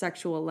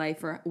sexual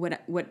life or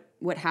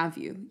what have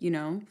you, you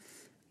know?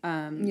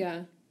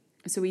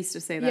 So we used to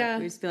say that. Yeah.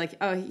 We used to be like,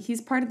 oh,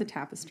 he's part of the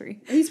tapestry.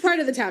 He's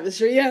part of the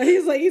tapestry. Yeah,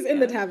 he's in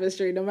the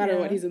tapestry no matter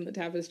what, he's in the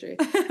tapestry.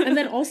 And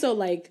then also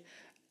like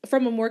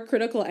from a more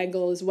critical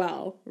angle as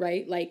well,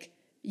 right? Like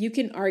you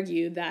can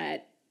argue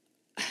that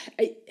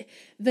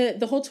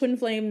the whole twin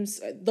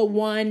flames, the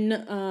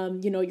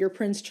one, you know, your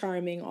Prince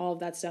Charming, all of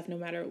that stuff, no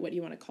matter what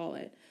you want to call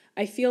it.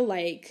 I feel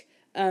like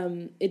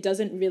it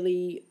doesn't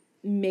really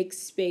make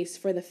space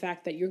for the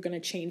fact that you're going to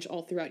change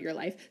all throughout your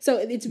life. So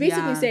it's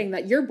basically saying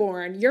that you're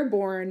born,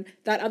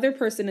 that other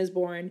person is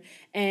born,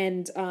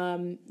 and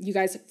you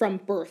guys from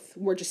birth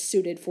were just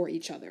suited for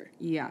each other.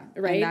 Yeah.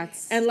 Right?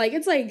 And like,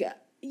 it's like,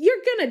 you're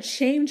gonna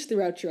change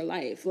throughout your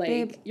life. Like,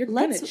 Babe, you're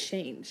gonna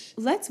change.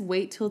 Let's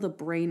wait till the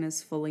brain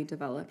is fully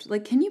developed.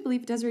 Like, can you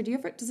believe, Desiree,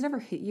 does it ever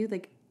hit you?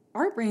 Like,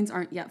 our brains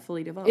aren't yet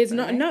fully developed. It's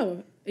not, right?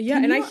 No. Yeah,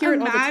 Can and I you hear it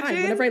all the time.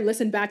 imagine? Whenever I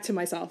listen back to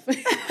myself, I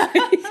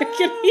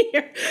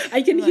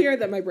can hear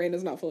that my brain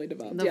is not fully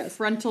developed. The Yes.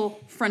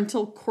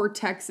 frontal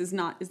cortex is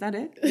not. Is that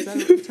it? Is that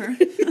the term?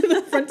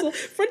 The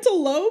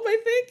frontal lobe, I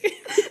think.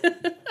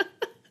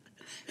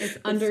 It's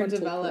The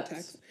underdeveloped.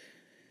 frontal cortex.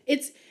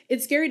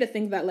 It's scary to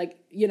think that, like,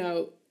 you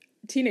know,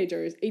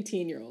 teenagers,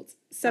 18-year-olds,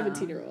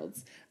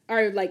 17-year-olds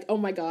are like, oh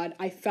my God,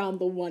 I found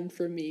the one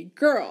for me.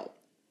 Girl,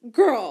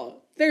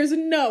 there's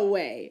no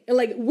way.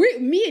 Like,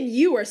 me and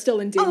you are still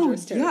in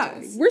dangerous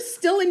territory. Yes. We're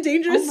still in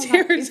dangerous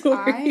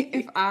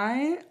territory.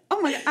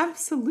 Oh my God,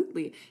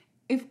 absolutely.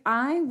 If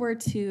I were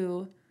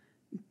to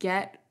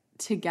get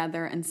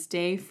together and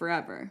stay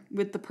forever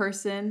with the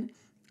person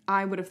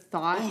I would have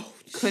thought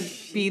could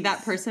be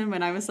that person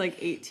when I was like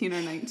 18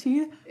 or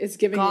 19, It's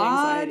giving me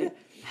anxiety. God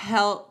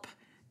help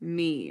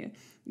me.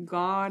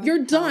 God, You're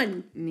help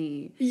done.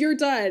 me. You're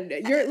done.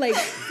 You're like,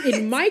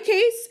 in my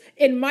case,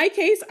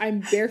 I'm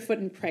barefoot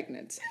and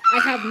pregnant. I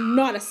have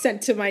not a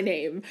cent to my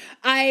name.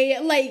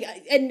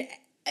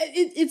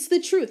 It's the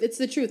truth. It's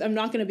the truth. I'm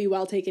not going to be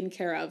well taken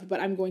care of, but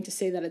I'm going to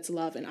say that it's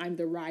love and I'm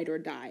the ride or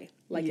die.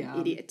 Like an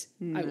idiot.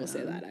 I will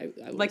say that. I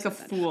will Like say a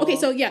that. fool. Okay,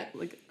 so yeah,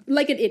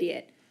 like an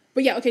idiot.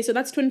 But yeah, okay, so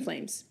that's twin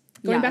flames.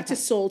 Going back to okay.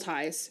 soul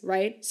ties,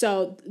 right?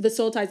 So the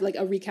soul ties, like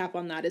a recap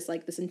on that, is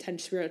like this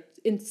intense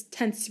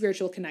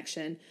spiritual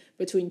connection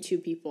between two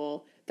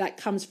people that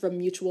comes from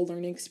mutual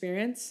learning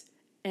experience.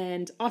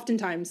 And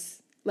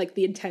oftentimes, like,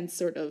 the intense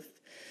sort of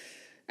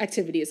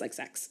activity is like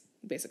sex,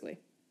 basically.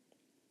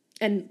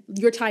 And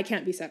your tie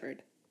can't be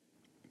severed.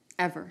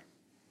 Ever.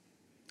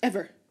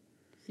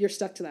 You're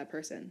stuck to that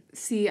person.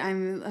 See, I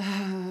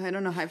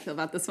don't know how I feel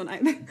about this one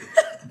either. So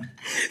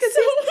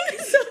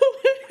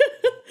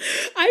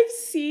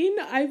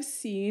I've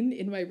seen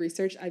in my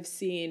research, I've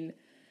seen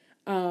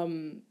like,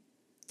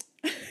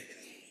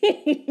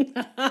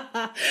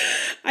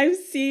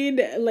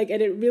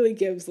 and it really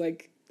gives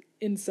like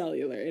in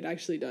cellular, it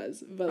actually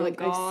does. But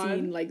like I've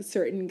seen like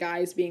certain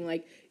guys being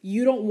like,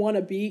 you don't want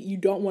to be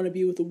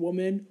with a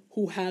woman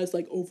who has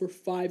like over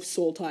 5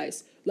 soul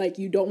ties. Like,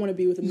 you don't want to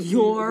be with a woman with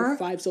over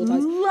 5 soul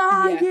ties.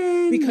 Lying.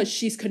 Yeah, because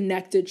she's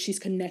connected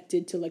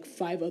to like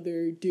 5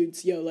 other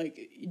dudes. Yo,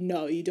 like,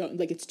 no, you don't.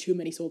 Like, it's too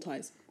many soul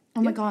ties.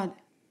 Oh my God.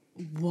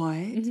 What?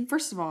 Mm-hmm.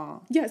 First of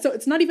all. Yeah, so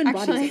it's not even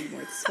bodies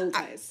anymore. It's soul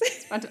ties.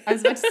 I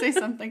was about to say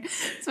something.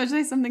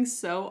 Especially something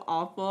so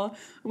awful,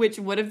 which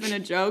would have been a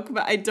joke,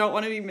 but I don't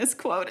want to be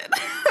misquoted.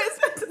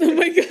 Oh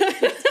my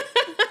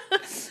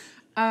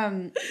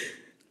God.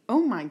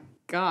 Oh my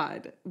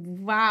God.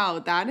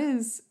 Wow. That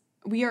is,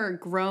 we are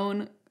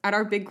grown, at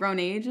our big grown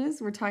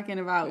ages, we're talking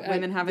about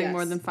women having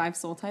more than 5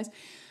 soul ties.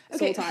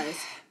 Okay. Soul ties.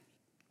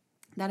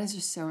 That is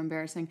just so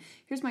embarrassing.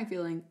 Here's my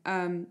feeling.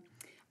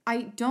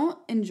 I don't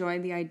enjoy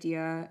the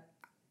idea.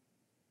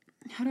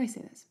 How do I say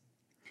this?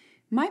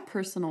 My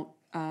personal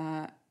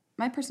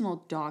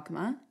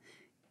dogma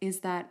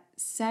is that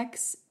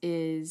sex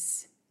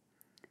is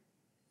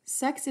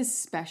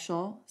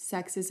special.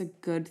 Sex is a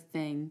good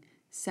thing.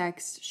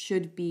 Sex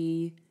should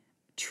be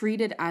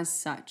treated as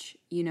such.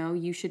 You know,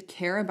 you should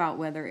care about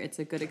whether it's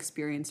a good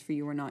experience for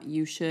you or not.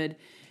 You should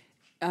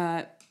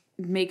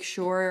make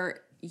sure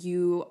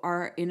you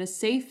are in a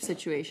safe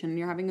situation and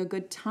you're having a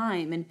good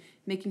time, and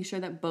making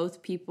sure that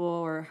both people,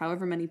 or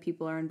however many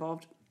people are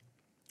involved,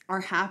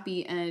 are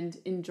happy and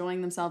enjoying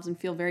themselves and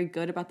feel very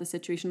good about the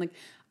situation. Like,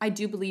 I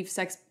do believe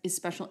sex is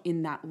special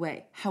in that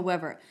way.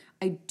 However,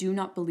 I do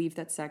not believe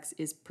that sex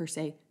is per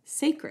se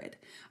sacred.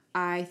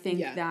 I think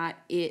that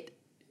it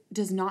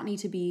does not need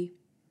to be.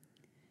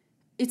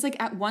 It's like,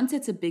 at once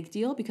it's a big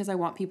deal because I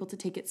want people to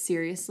take it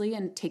seriously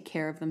and take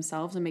care of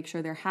themselves and make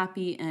sure they're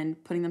happy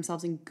and putting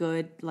themselves in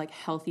good, like,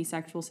 healthy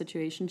sexual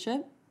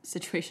situationships.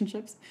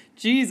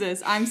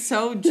 Jesus, I'm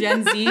so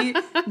Gen Z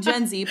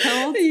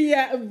pilled.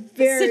 Yeah,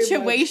 very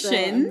situations.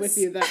 I'm with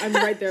you. I'm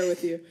right there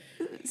with you.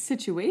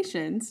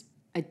 Situations.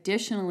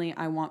 Additionally,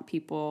 I want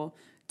people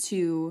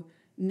to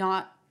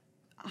not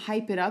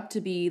hype it up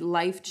to be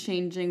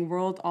life-changing,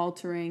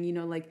 world-altering, you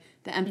know, like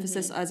the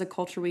emphasis as a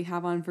culture we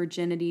have on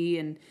virginity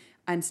and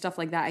stuff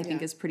like that, I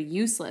think is pretty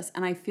useless.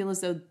 And I feel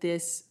as though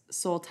this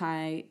soul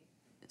ties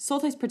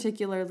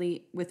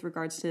particularly with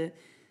regards to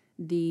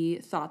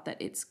the thought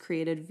that it's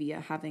created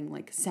via having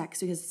like sex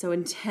because it's so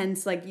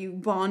intense, like you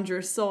bond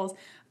your souls.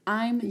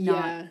 I'm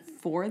not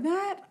for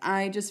that.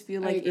 I just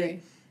feel like I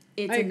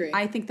agree.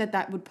 I think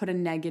that would put a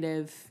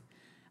negative.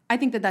 I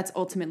think that's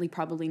ultimately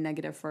probably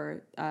negative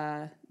for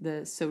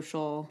the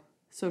social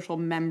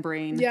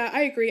membrane. Yeah,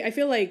 I agree. I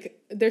feel like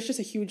there's just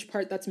a huge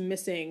part that's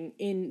missing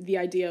in the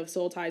idea of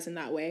soul ties in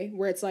that way,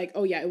 where it's like,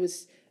 oh yeah,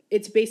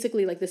 it's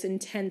basically like this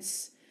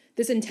intense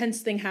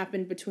thing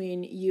happened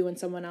between you and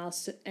someone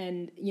else,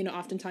 and, you know,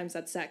 oftentimes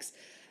that's sex.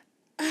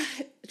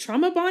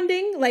 trauma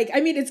bonding, like, I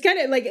mean, it's kind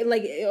of like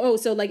oh,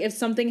 so like if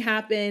something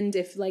happened,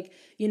 if like,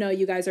 you know,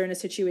 you guys are in a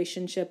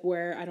situationship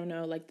where, I don't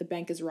know, like the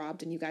bank is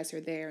robbed and you guys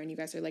are there and you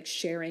guys are like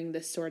sharing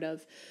this sort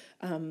of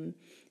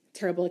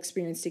terrible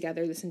experience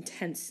together, this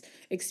intense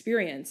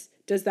experience,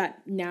 does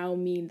that now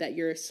mean that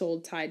you're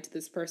soul tied to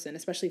this person,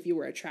 especially if you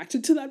were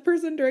attracted to that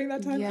person during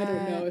that time? I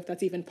don't know if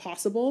that's even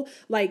possible.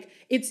 Like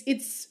it's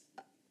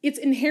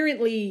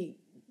inherently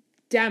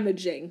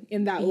damaging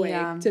in that way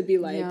to be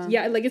like,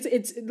 like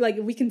it's like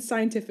we can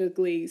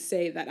scientifically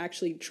say that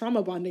actually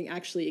trauma bonding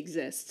actually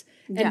exists,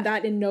 and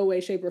that in no way,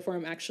 shape, or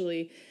form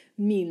actually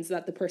means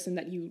that the person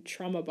that you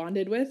trauma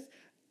bonded with,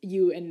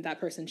 you and that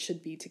person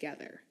should be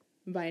together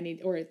by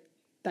any, or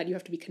that you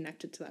have to be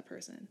connected to that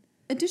person.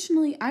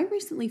 Additionally, I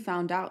recently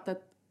found out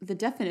that the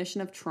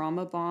definition of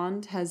trauma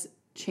bond has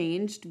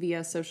changed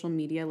via social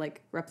media,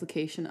 like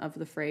replication of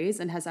the phrase,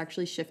 and has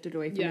actually shifted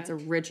away from its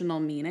original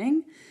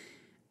meaning.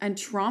 And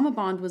trauma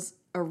bond was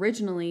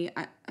originally,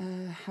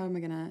 how am I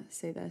going to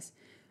say this?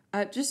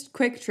 Just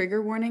quick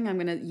trigger warning. I'm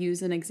going to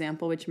use an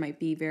example which might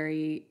be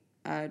very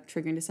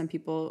triggering to some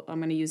people. I'm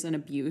going to use an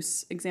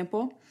abuse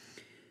example.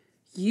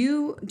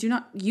 You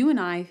and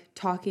I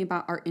talking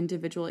about our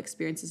individual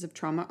experiences of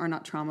trauma are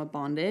not trauma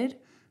bonded.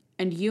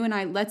 And you and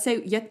I, let's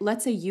say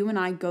you and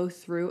I go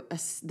through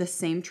the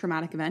same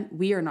traumatic event.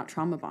 We are not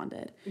trauma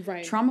bonded.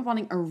 Right. Trauma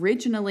bonding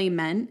originally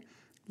meant,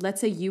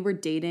 let's say you were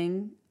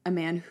dating a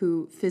man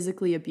who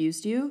physically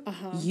abused you,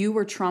 you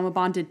were trauma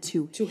bonded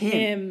to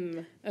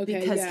him. Okay,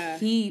 because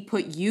he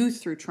put you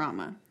through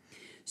trauma.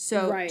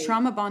 So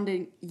trauma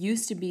bonding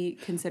used to be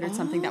considered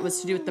something that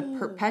was to do with the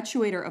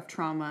perpetuator of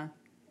trauma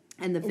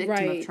and the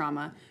victim of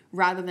trauma,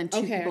 rather than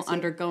two people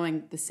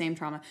undergoing the same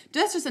trauma.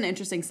 That's just an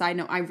interesting side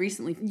note. I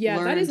recently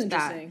learned that is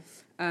interesting.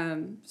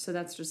 So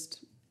that's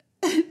just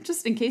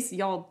just in case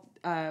y'all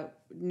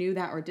knew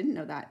that or didn't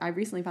know that. I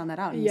recently found that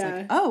out. And was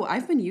like, oh,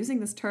 I've been using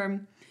this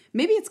term.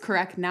 Maybe it's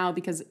correct now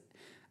because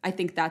I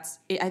think I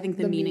think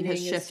the meaning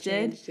has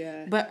shifted.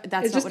 Changed, but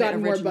that's it's not just what it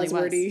more originally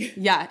buzzwordy. was.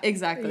 Yeah,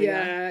 exactly.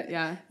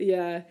 Yeah.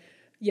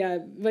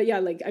 But yeah,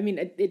 like, I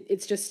mean,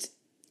 it's just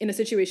in a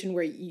situation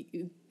where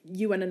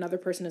you and another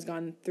person has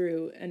gone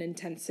through an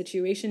intense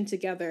situation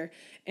together,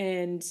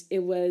 and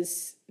it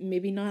was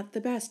maybe not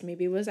the best.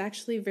 Maybe it was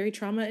actually very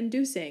trauma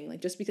inducing.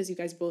 Like, just because you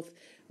guys both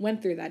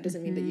went through that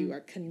doesn't mean that you are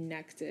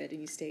connected and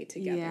you stay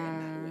together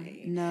in that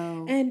way.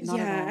 No. And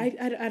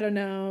I don't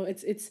know.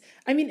 It's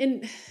I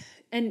mean,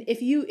 and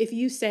if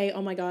you say,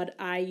 oh my God,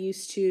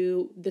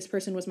 this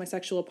person was my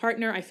sexual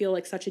partner, I feel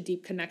like such a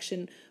deep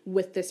connection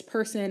with this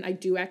person, I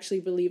do actually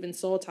believe in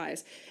soul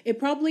ties. It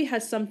probably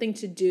has something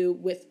to do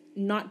with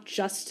not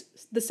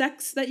just the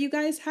sex that you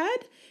guys had.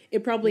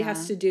 It probably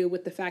has to do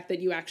with the fact that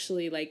you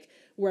actually like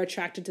were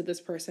attracted to this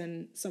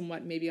person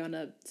somewhat, maybe on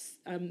a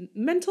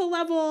mental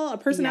level, a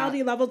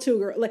personality level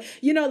too, or like,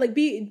 you know, like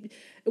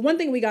one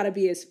thing we gotta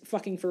be is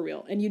fucking for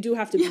real, and you do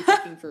have to be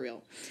fucking for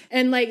real,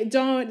 and like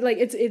don't like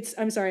it's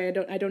I'm sorry,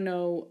 I don't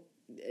know,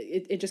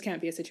 it just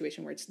can't be a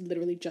situation where it's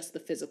literally just the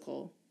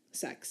physical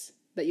sex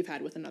that you've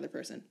had with another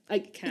person. I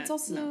can't.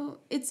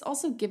 It's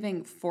also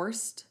giving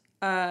forced.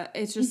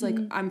 It's just like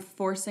I'm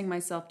forcing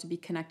myself to be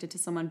connected to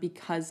someone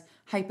because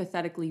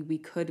hypothetically we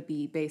could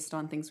be based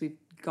on things we've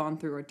gone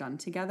through or done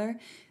together.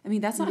 I mean,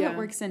 that's not how it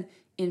works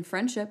in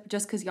friendship.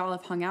 Just because y'all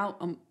have hung out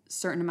a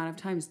certain amount of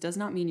times does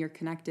not mean you're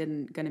connected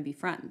and going to be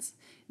friends.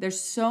 There's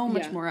so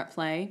much more at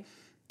play.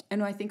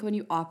 And I think when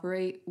you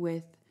operate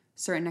with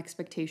certain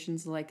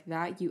expectations like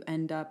that, you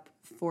end up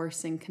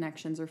forcing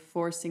connections or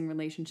forcing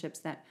relationships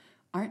that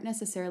aren't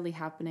necessarily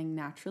happening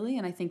naturally.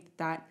 And I think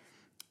that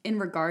in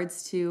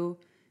regards to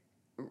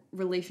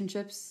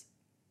relationships,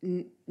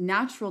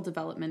 natural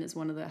development is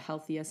one of the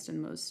healthiest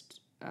and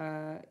most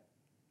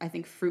I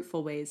think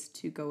fruitful ways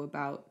to go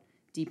about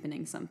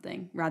deepening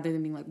something, rather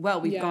than being like, well,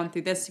 we've gone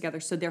through this together,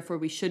 so therefore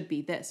we should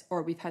be this,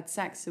 or we've had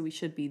sex, so we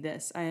should be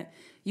this.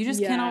 You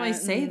just can't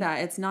always say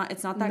that. It's not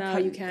that no,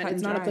 you can't.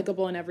 It's not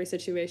applicable in every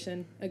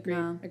situation.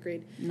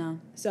 Agreed.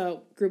 No.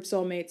 So group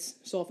soulmates,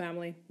 soul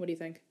family, what do you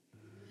think?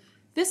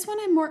 This one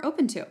I'm more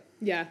open to.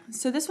 Yeah.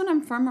 So this one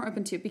I'm far more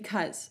open to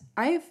because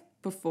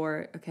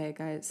okay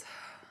guys,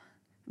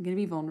 I'm going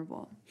to be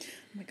vulnerable. Oh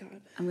my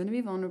God. I'm going to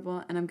be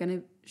vulnerable, and I'm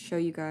going to show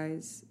you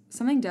guys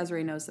something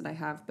Desiree knows that I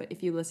have, but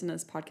if you listen to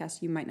this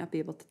podcast, you might not be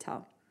able to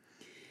tell.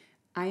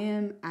 I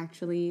am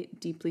actually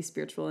deeply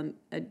spiritual and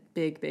a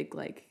big,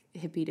 like,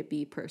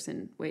 hippie-dippy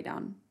person way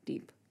down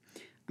deep.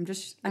 I'm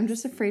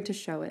just afraid to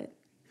show it.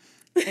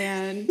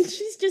 And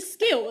she's just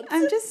skilled.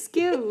 I'm just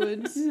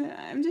skilled.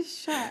 I'm just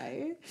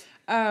shy.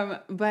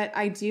 But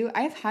I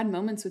have had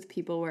moments with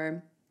people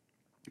where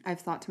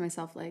I've thought to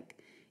myself, like,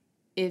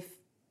 if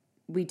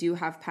we do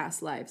have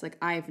past lives, like,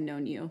 I have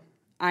known you.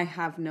 I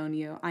have known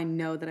you. I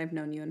know that I've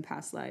known you in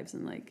past lives.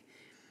 And like,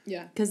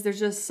 because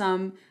there's just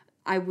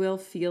I will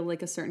feel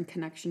like a certain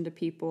connection to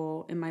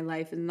people in my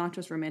life, and not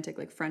just romantic,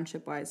 like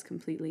friendship wise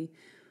completely,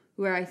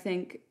 where I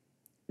think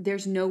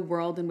there's no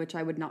world in which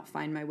I would not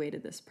find my way to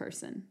this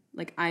person.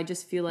 Like, I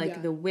just feel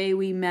like the way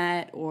we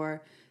met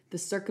or the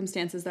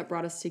circumstances that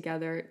brought us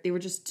together, they were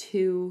just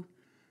too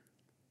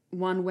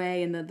one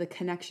way, and the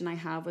connection I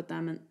have with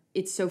them, and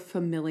it's so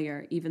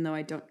familiar, even though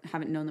I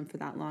haven't known them for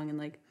that long. And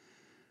like,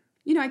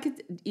 you know, I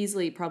could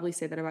easily probably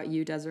say that about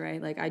you, Desiree.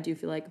 Like, I do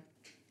feel like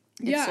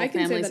if soul I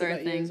can say families that are a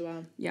about thing, you as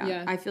well.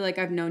 yeah, I feel like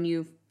I've known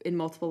you in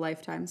multiple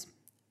lifetimes.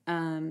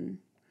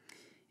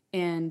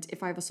 And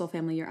if I have a soul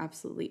family, you're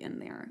absolutely in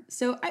there.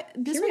 So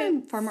this one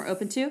I'm far more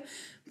open to.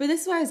 But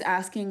this is why I was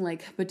asking,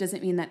 like, but does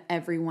it mean that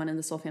everyone in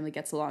the soul family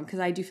gets along? Because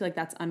I do feel like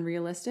that's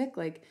unrealistic.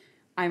 Like,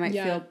 I might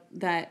feel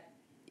that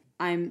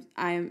I'm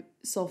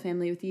soul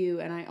family with you,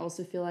 and I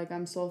also feel like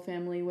I'm soul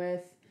family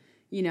with,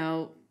 you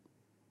know,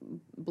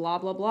 blah,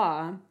 blah,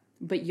 blah.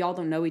 But y'all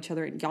don't know each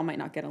other, and y'all might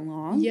not get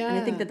along. Yeah. And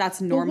I think that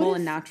that's normal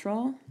and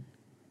natural.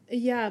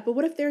 Yeah, but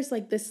what if there's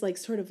like this like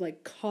sort of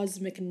like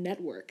cosmic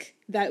network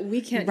that we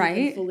can't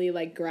even fully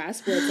like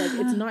grasp, where it's like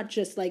it's not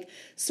just like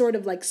sort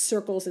of like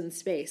circles in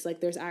space,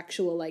 like there's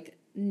actual like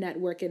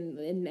network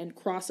and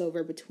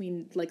crossover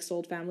between like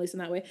soul families in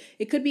that way.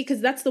 It could be because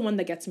that's the one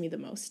that gets me the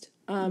most.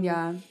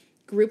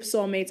 Group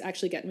soulmates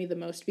actually get me the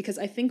most, because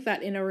I think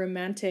that in a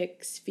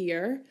romantic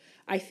sphere,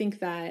 I think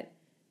that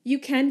you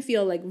can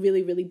feel like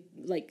really, really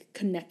like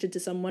connected to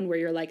someone where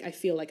you're like, I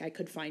feel like I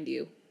could find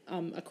you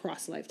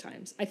across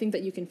lifetimes. I think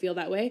that you can feel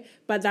that way,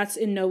 but that's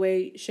in no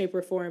way, shape,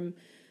 or form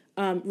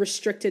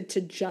restricted to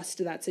just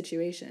that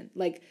situation.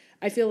 Like,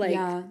 I feel like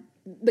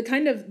the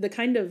kind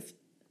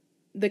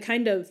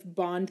of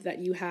bond that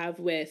you have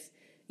with,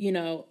 you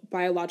know,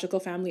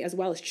 biological family as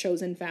well as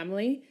chosen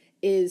family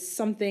is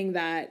something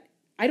that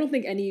I don't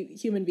think any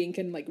human being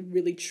can like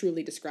really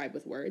truly describe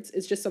with words.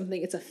 It's just something,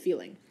 it's a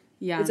feeling.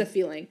 Yeah. It's a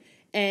feeling.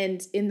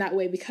 And in that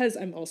way, because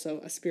I'm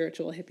also a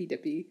spiritual hippy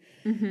dippy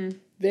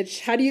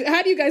bitch, how do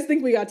you guys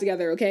think we got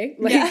together? Okay,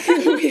 like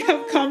we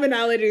have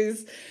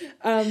commonalities.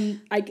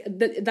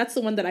 That's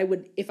the one that I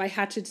would, if I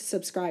had to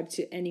subscribe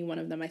to any one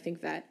of them, I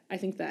think that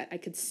I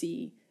could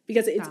see,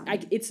 because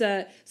it's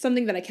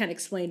something that I can't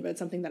explain, but it's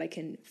something that I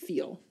can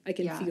feel. I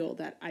can feel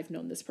that I've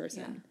known this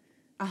person.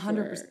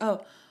 100%.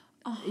 Oh,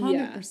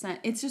 100%.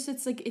 It's just,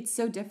 it's like, it's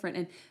so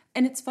different,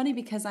 and it's funny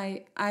because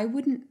I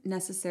wouldn't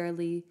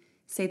necessarily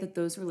say that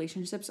those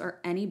relationships are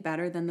any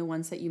better than the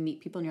ones that you meet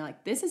people and you're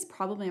like, this is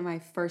probably my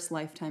first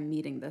lifetime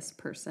meeting this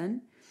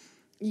person.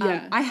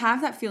 Yeah. I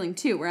have that feeling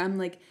too, where I'm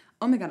like,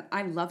 oh my God,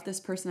 I love this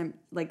person. I'm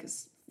like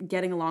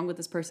getting along with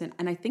this person.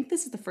 And I think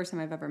this is the first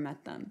time I've ever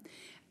met them.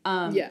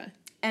 And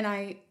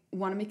I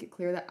want to make it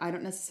clear that I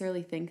don't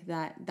necessarily think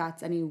that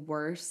that's any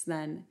worse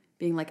than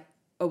being like,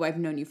 oh, I've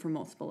known you for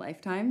multiple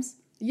lifetimes.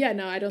 Yeah,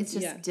 no, I don't. It's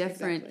just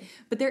different. Exactly.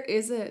 But there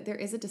is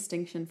a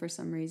distinction for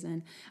some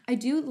reason. I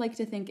do like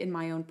to think in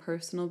my own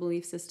personal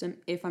belief system,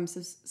 if I'm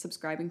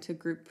subscribing to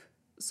group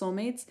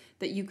soulmates,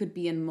 that you could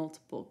be in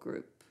multiple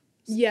groups.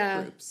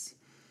 Yeah,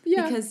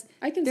 because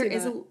I can there see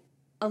is that.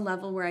 A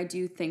level where I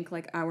do think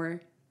like our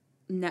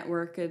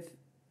network of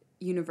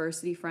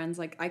university friends,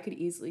 like I could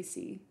easily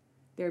see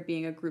there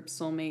being a group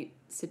soulmate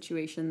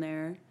situation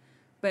there.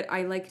 But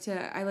I like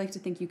to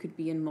think you could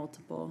be in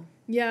multiple.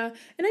 Yeah,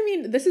 and I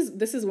mean, this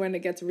is when it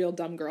gets real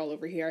dumb girl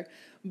over here.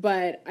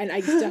 But, and I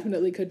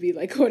definitely could be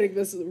like quoting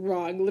this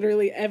wrong.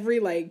 Literally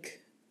every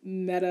like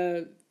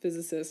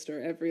metaphysicist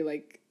or every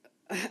like,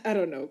 I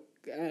don't know,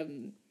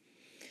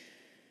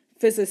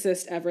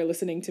 physicist ever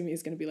listening to me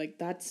is going to be like,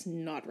 that's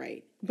not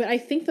right. But I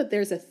think that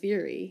there's a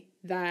theory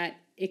that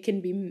it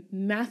can be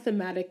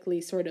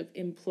mathematically sort of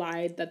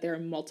implied that there are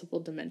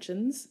multiple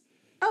dimensions.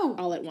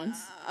 All at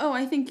once.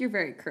 I think you're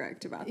very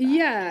correct about that.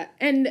 Yeah,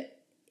 and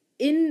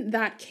in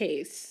that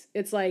case,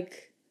 it's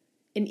like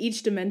in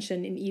each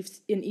dimension, in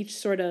each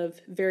sort of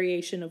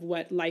variation of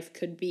what life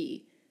could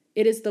be,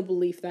 it is the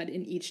belief that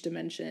in each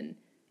dimension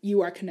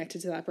you are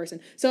connected to that person.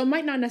 So it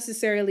might not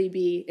necessarily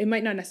be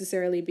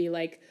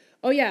like,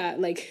 oh yeah,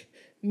 like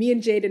me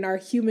and Jade in our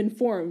human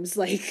forms,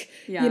 like,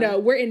 you know,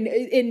 we're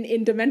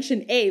in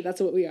dimension A,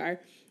 that's what we are.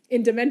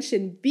 In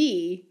dimension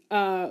B,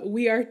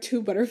 we are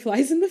two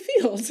butterflies in the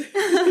field.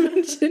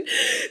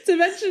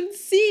 dimension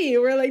C,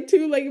 we're like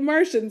two like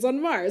Martians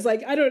on Mars.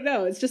 Like, I don't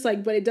know. It's just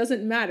like, but it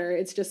doesn't matter.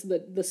 It's just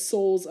that the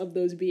souls of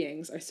those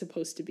beings are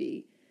supposed to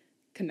be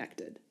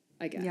connected,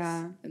 I guess,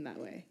 in that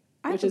way.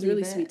 Which is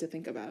really sweet to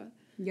think about.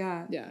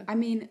 Yeah. Yeah. I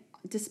mean,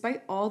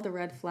 despite all the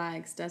red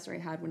flags Desiree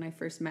had when I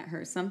first met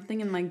her,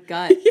 something in my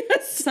gut.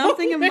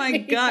 Something in my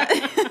gut.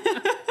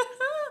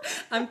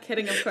 I'm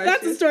kidding, of course.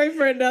 That's a story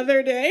for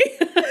another day.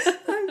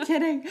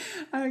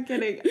 I'm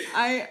kidding.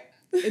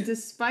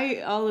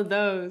 Despite all of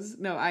those,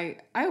 no, I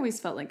always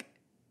felt like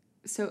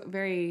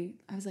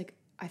I was like,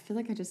 I feel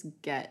like I just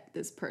get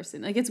this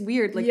person. Like, it's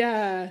weird. Like,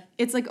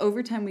 it's like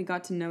over time we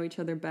got to know each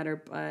other better,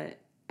 but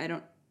I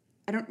don't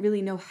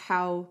really know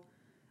how.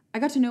 I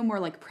got to know more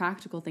like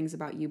practical things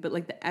about you, but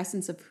like the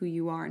essence of who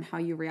you are and how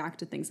you react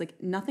to things,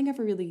 like nothing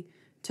ever really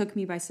took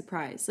me by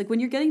surprise. Like when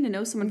you're getting to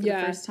know someone for the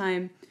first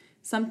time,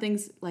 some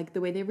things, like the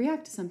way they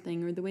react to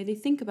something or the way they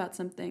think about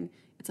something,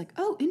 it's like,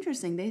 oh,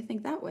 interesting, they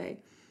think that way.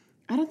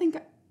 I don't think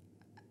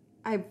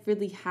I've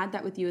really had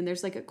that with you. And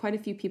there's like quite a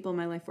few people in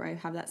my life where I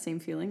have that same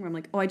feeling where I'm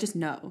like, oh, I just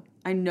know.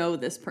 I know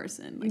this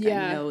person. Like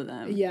I know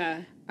them.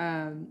 Yeah.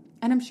 And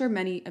I'm sure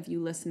many of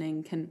you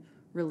listening can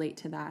relate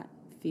to that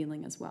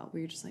feeling as well,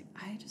 where you're just like,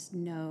 I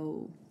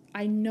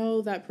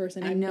know that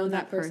person. I know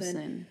that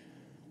person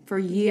for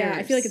years. Yeah,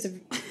 I feel like it's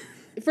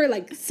for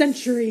like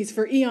centuries,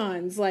 for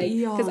eons, like,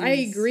 because I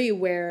agree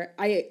where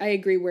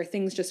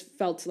things just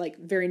felt like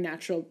very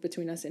natural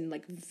between us in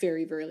like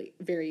very, very,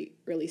 very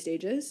early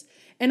stages.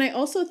 And I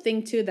also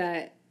think too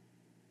that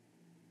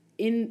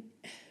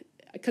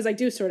because I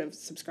do sort of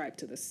subscribe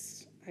to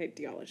this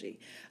ideology,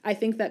 I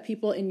think that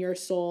people in your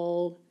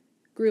soul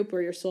group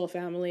or your soul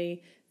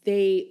family,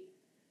 they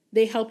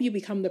help you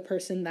become the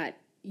person that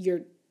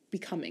you're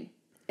becoming.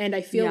 And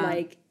I feel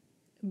like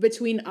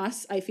between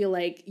us, I feel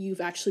like you've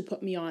actually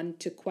put me on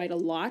to quite a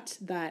lot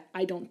that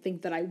I don't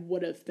think that I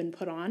would have been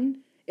put on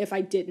if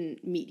I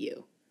didn't meet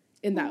you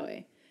in that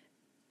way.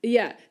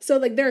 Yeah. So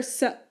like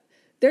there's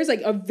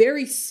like a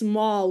very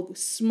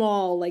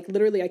small, like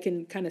literally I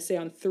can kind of say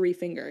on 3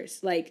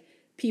 fingers, like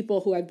people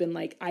who have been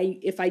like,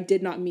 if I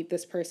did not meet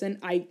this person,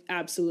 I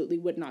absolutely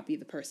would not be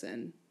the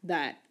person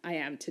that I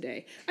am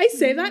today. I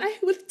say that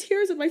with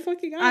tears in my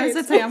fucking eyes. I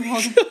was going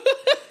to say,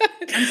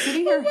 I'm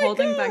sitting here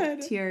holding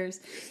back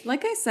tears.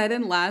 Like I said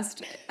in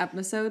last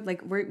episode,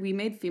 like we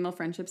made female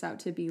friendships out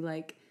to be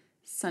like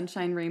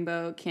sunshine,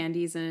 rainbow,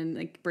 candies, and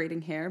like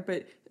braiding hair.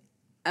 But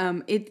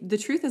the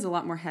truth is a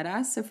lot more head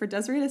ass. So for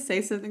Desiree to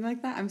say something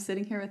like that, I'm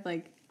sitting here with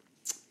like,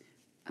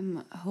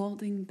 I'm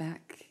holding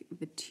back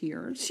the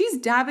tears. She's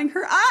dabbing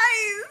her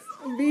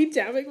eyes. Me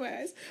dabbing my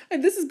eyes.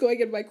 And this is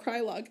going in my cry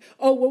log.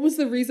 Oh, what was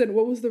the reason?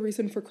 What was the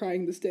reason for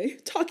crying this day?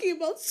 Talking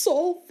about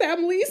soul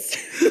families.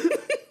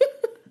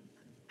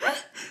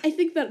 I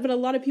think that, but a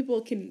lot of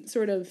people can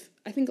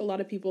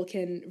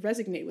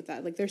resonate with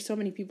that. Like there's so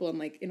many people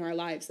in our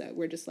lives that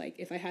we're just like,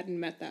 if I hadn't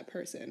met that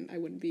person, I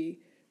wouldn't be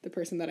the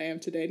person that I am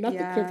today. Not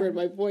the quiver in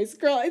my voice,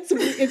 girl.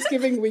 It's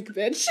giving weak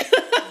bitch.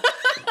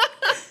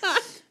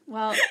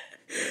 Well,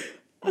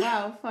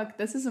 wow, fuck.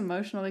 This is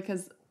emotional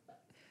because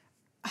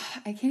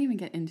I can't even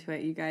get into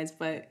it, you guys.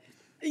 But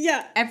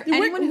yeah,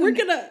 anyone who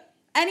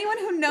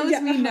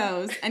knows me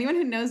knows. Anyone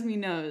who knows me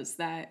knows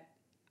that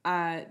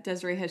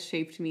Desiree has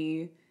shaped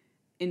me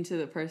into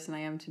the person I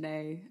am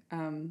today,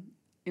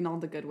 in all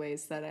the good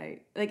ways that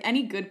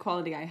any good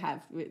quality I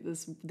have.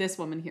 This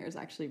woman here is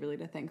actually really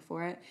to thank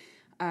for it,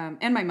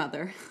 and my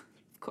mother,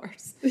 of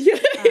course. Yeah,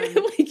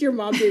 like your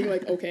mom being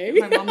like, okay.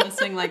 My mom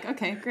listening, like,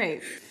 okay,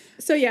 great.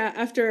 So yeah,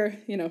 after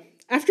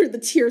the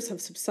tears have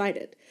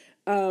subsided,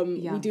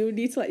 we do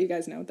need to let you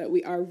guys know that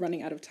we are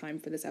running out of time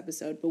for this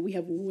episode, but we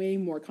have way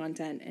more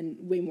content and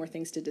way more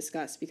things to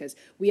discuss because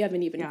we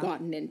haven't even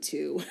gotten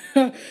into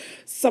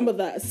some of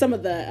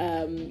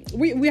the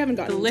we haven't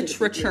gotten the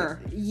literature.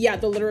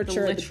 The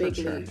literature, the big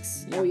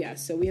leagues. Yeah. Oh yeah,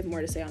 so we have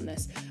more to say on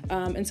this,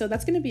 and so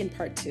that's going to be in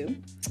part 2.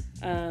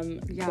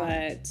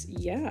 But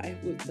yeah, I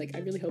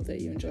really hope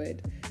that you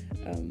enjoyed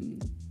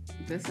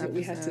this what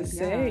we had to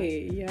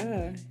say.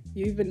 Yeah.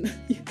 You even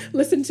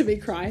listened to me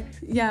cry.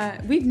 Yeah,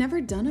 we've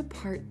never done a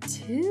part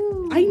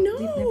 2. I know.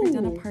 We've never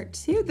done a part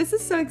 2. This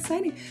is so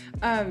exciting.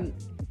 I'm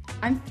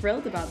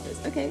thrilled about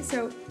this. Okay,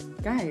 so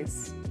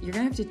guys, you're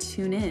going to have to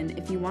tune in.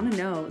 If you want to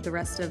know the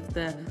rest of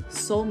the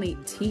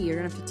Soulmate tea, you're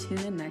going to have to tune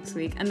in next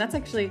week. And that's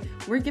actually,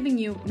 we're giving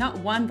you not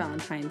 1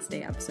 Valentine's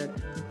Day episode,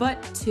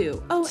 but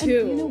 2. Oh, 2. And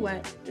you know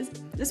what? This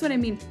is what I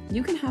mean.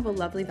 You can have a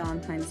lovely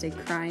Valentine's Day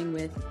crying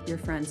with your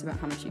friends about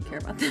how much you care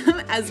about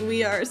them, as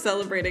we are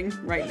celebrating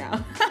right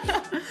now.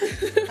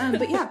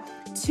 But yeah,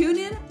 tune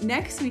in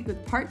next week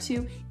with part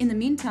 2. In the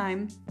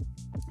meantime,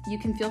 you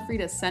can feel free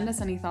to send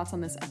us any thoughts on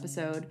this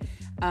episode,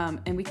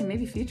 and we can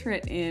maybe feature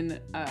it in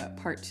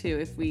part 2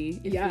 if we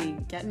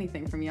get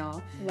anything from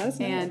y'all. Let us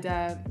know. And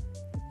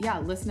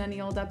listen to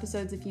any old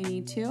episodes if you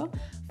need to.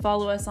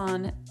 Follow us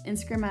on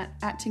Instagram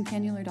at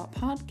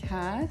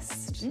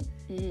tincannular.podcast.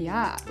 Mm-hmm.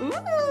 Yeah.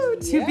 Ooh,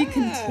 to be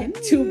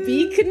continued. To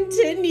be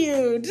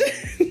continued.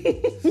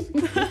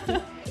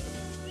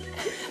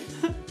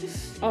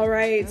 All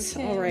right.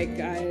 Okay. All right,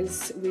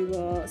 guys. We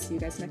will see you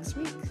guys next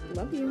week.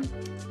 Love you.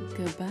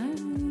 Goodbye.